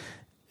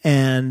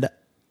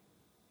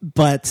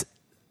 But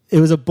it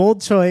was a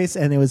bold choice,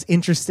 and it was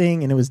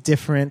interesting, and it was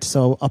different.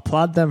 So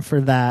applaud them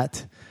for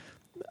that.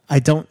 I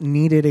don't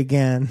need it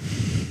again.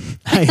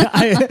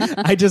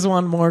 I just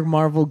want more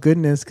Marvel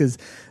goodness, because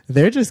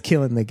they're just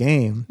killing the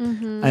game.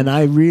 And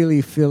I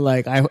really feel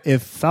like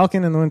if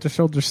Falcon and the Winter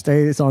Soldier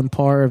stays on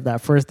par of that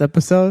first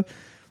episode,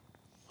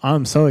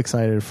 I'm so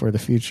excited for the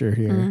future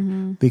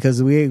here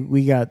because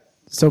we got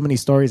so many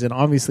stories, and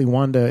obviously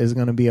Wanda is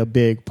going to be a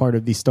big part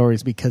of these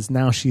stories because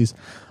now she's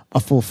a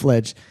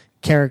full-fledged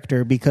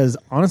character, because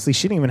honestly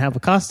she didn't even have a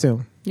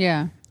costume.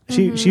 Yeah.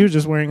 She was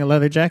just wearing a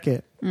leather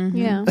jacket.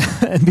 Yeah.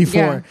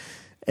 before. Yeah.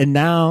 And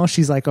now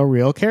she's like a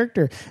real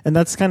character. And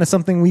that's kind of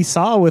something we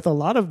saw with a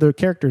lot of the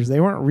characters. They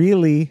weren't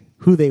really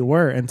who they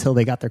were until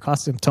they got their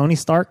costume. Tony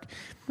Stark,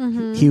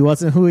 he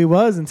wasn't who he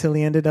was until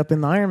he ended up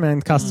in the Iron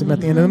Man costume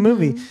at the end of the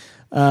movie.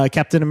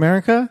 Captain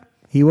America,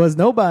 he was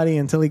nobody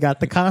until he got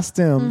the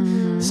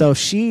costume. So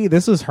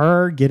this was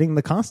her getting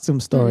the costume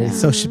story.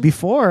 So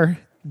before,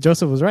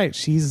 Joseph was right.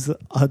 She's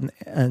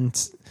an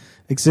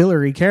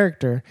auxiliary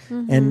character.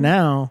 And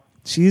now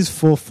she's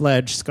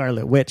full-fledged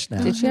Scarlet Witch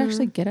now. Did she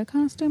actually get a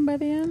costume by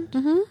the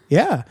end?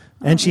 Yeah.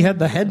 And she had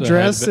the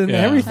headdress and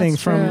everything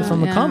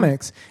from the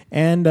comics.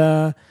 And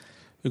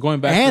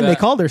going back and to they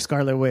called her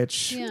Scarlet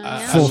Witch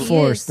full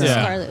force.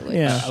 Scarlet Witch.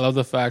 Yeah. I love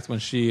the fact when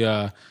she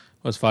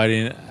was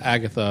fighting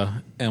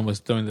Agatha and was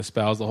doing the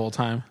spells the whole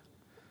time.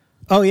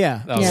 Oh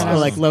yeah, That was awesome.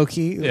 like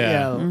Loki,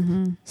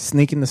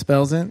 sneaking the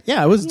spells in.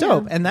 Yeah, it was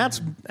dope, and that's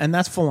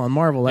full on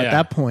Marvel at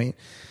that point.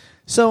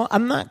 So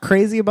I'm not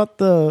crazy about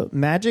the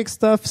magic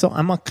stuff. So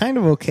I'm kind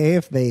of okay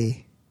if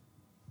they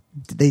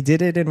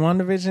did it in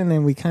WandaVision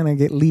and we kind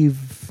of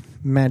leave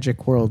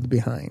Magic World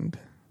behind.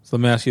 So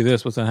let me ask you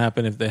this: what's going to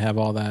happen if they have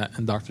all that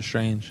in Doctor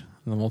Strange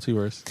in the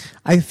multiverse?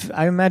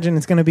 I imagine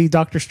it's going to be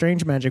Doctor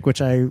Strange magic,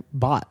 which I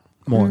bought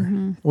more,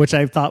 which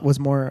I thought was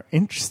more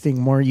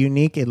interesting, more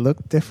unique. It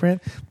looked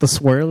different. The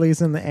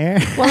swirlies in the air.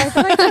 Well, I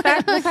feel like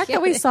the fact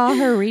that we saw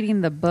her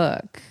reading the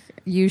book,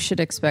 you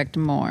should expect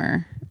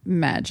more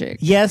magic.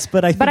 Yes,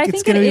 but I think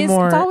it's going to be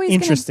more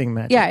interesting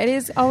magic. Yeah, it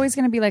is always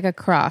going to be like a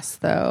cross,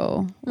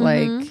 though.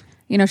 Like,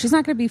 she's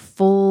not going to be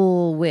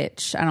full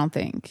witch, I don't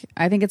think.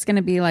 I think it's going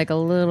to be like a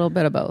little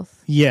bit of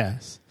both.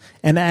 Yes.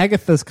 And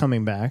Agatha's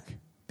coming back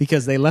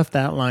because they left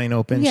that line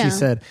open. Yeah. She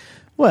said,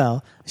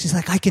 well, she's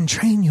like, I can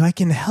train you. I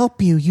can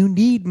help you. You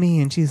need me.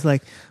 And she's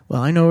like,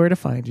 well, I know where to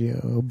find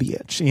you,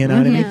 bitch. You know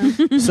what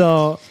I mean?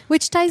 So,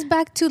 which ties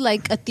back to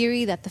like a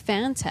theory that the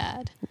fans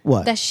had.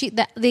 What? That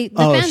the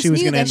fans she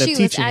was knew gonna that end up she was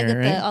teaching her, Agatha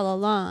right? all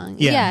along.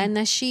 Yeah. And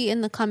that she in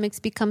the comics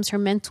becomes her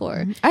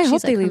mentor. I She's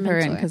hope they like leave her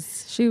in mentor.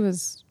 because she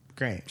was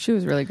great. She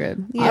was really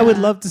good. Yeah. I would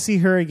love to see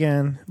her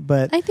again,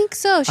 but I think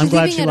so. She's I'm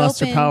glad leaving she it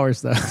lost open. her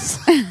powers, though.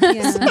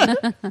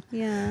 Yeah.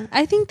 Yeah.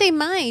 I think they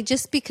might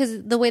just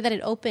because the way that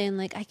it opened,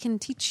 like I can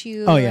teach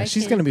you. Oh, yeah.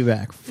 She's going to be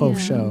back. Faux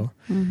Yeah. show.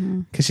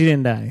 Because she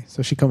didn't die.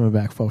 So she's coming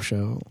back. Faux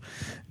show.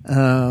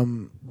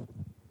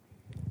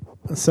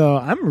 So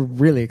I'm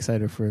really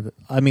excited for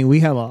we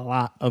have a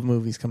lot of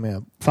movies coming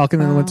up.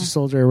 Falcon and the Winter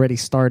Soldier already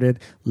started.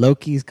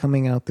 Loki's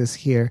coming out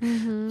this year.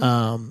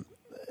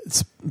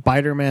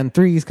 Spider-Man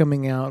 3 is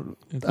coming out.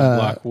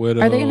 Black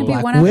Widow. Are they going to be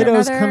Black one after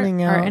Widow's another?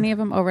 coming out. Are any of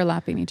them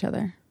overlapping each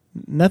other?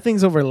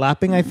 Nothing's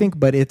overlapping, I think,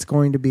 but it's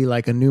going to be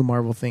like a new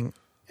Marvel thing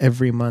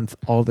every month,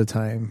 all the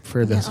time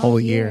for this whole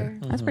year.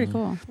 That's pretty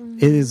cool.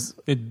 It is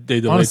They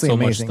delayed honestly so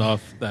amazing. much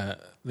stuff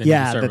that they need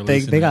to start that they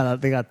releasing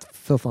it. got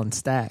filth on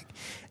stack,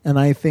 and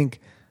I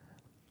think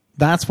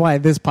that's why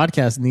this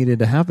podcast needed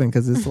to happen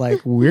because it's like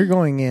we're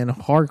going in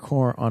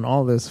hardcore on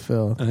all this,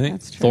 Phil. I think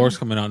That's true. Thor's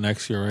coming out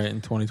next year, right?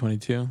 In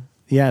 2022.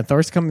 Yeah,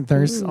 Thor's coming.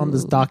 Thor's on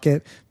this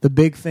docket. The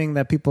big thing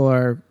that people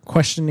are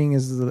questioning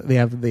is they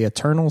have the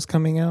Eternals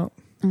coming out,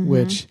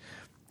 which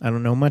I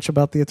don't know much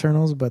about the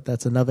Eternals, but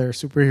that's another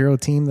superhero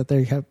team that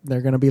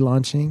they're going to be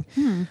launching.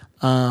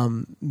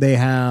 They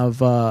have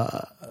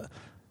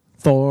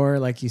Thor,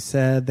 like you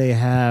said. They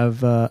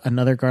have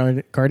another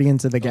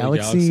Guardians of the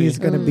Galaxy is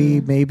going to be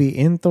maybe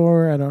in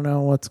Thor. I don't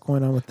know what's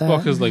going on with that. Well,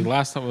 because like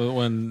last time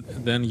when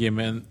the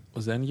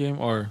Endgame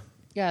or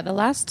Yeah, the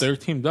last they're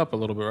teamed up a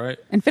little bit, right?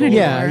 Infinity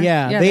Yeah, War.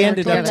 yeah, they were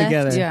ended up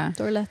together. Yeah.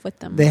 Thor left with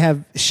them. They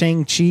have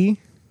Shang-Chi,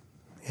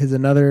 is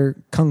another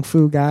kung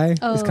fu guy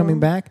is coming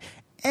back.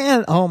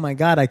 And, oh my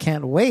God, I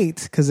can't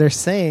wait because they're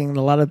saying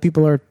a lot of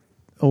people are,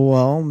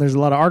 there's a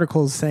lot of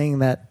articles saying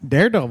that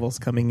Daredevil's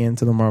coming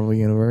into the Marvel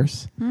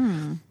Universe.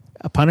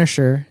 A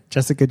Punisher,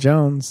 Jessica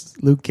Jones,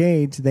 Luke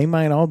Cage, they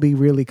might all be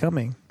really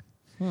coming,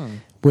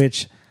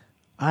 which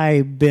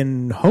I've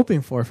been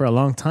hoping for a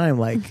long time.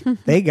 Like,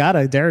 they got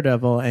a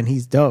Daredevil and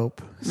he's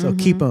dope, so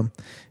keep him.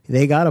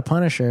 They got a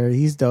Punisher,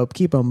 he's dope,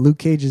 keep him. Luke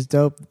Cage is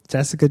dope,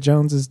 Jessica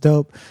Jones is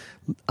dope.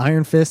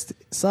 Iron Fist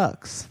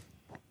sucks.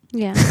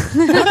 Yeah.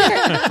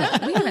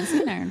 We haven't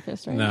seen Iron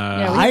Fist, right? No.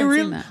 Yeah, we I haven't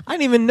seen that.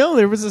 didn't even know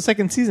there was a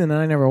second season, and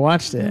I never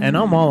watched it. And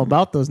I'm all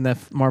about those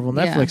Marvel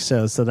Netflix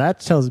shows, so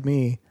that tells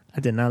me I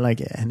did not like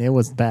it, and it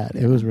was bad.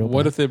 It was real.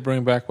 What bad. if they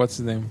bring back what's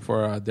his name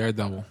for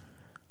Daredevil?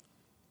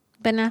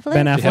 Ben Affleck?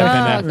 Ben Affleck?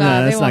 Yeah, Oh, Ben God, Affleck.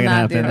 No, they that's will not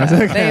gonna not do happen. that. That's not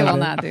gonna They will happen.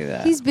 not do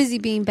that. He's busy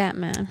being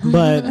Batman.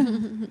 But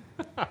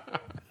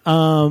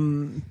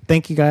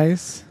thank you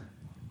guys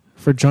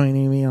for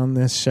joining me on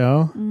this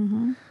show.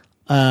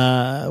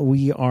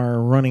 We are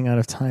running out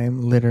of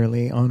time,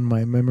 literally, on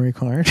my memory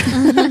card.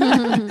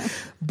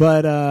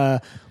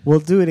 But we'll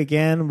do it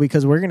again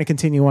because we're going to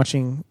continue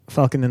watching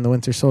Falcon and the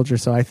Winter Soldier.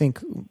 So I think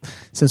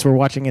since we're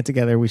watching it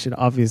together, we should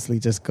obviously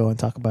just go and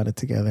talk about it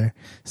together.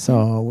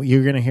 So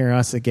you're going to hear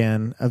us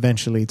again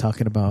eventually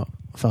talking about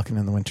Falcon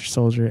and the Winter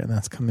Soldier, and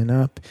that's coming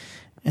up.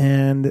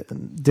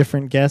 And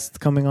different guests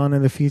coming on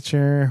in the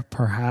future,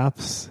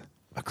 perhaps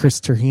Chris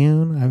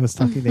Terhune. I was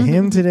talking to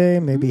him today,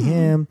 maybe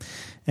him.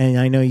 And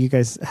I know you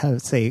guys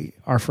have, say,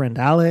 our friend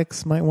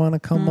Alex might want to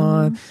come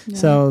on. Yeah.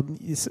 So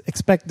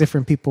expect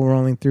different people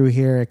rolling through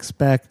here.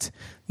 Expect,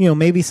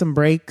 maybe some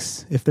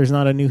breaks. If there's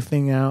not a new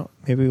thing out,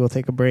 maybe we'll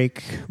take a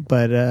break.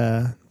 But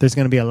there's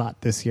going to be a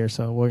lot this year,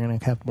 so we're going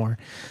to have more.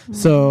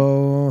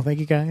 So thank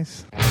you,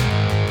 guys.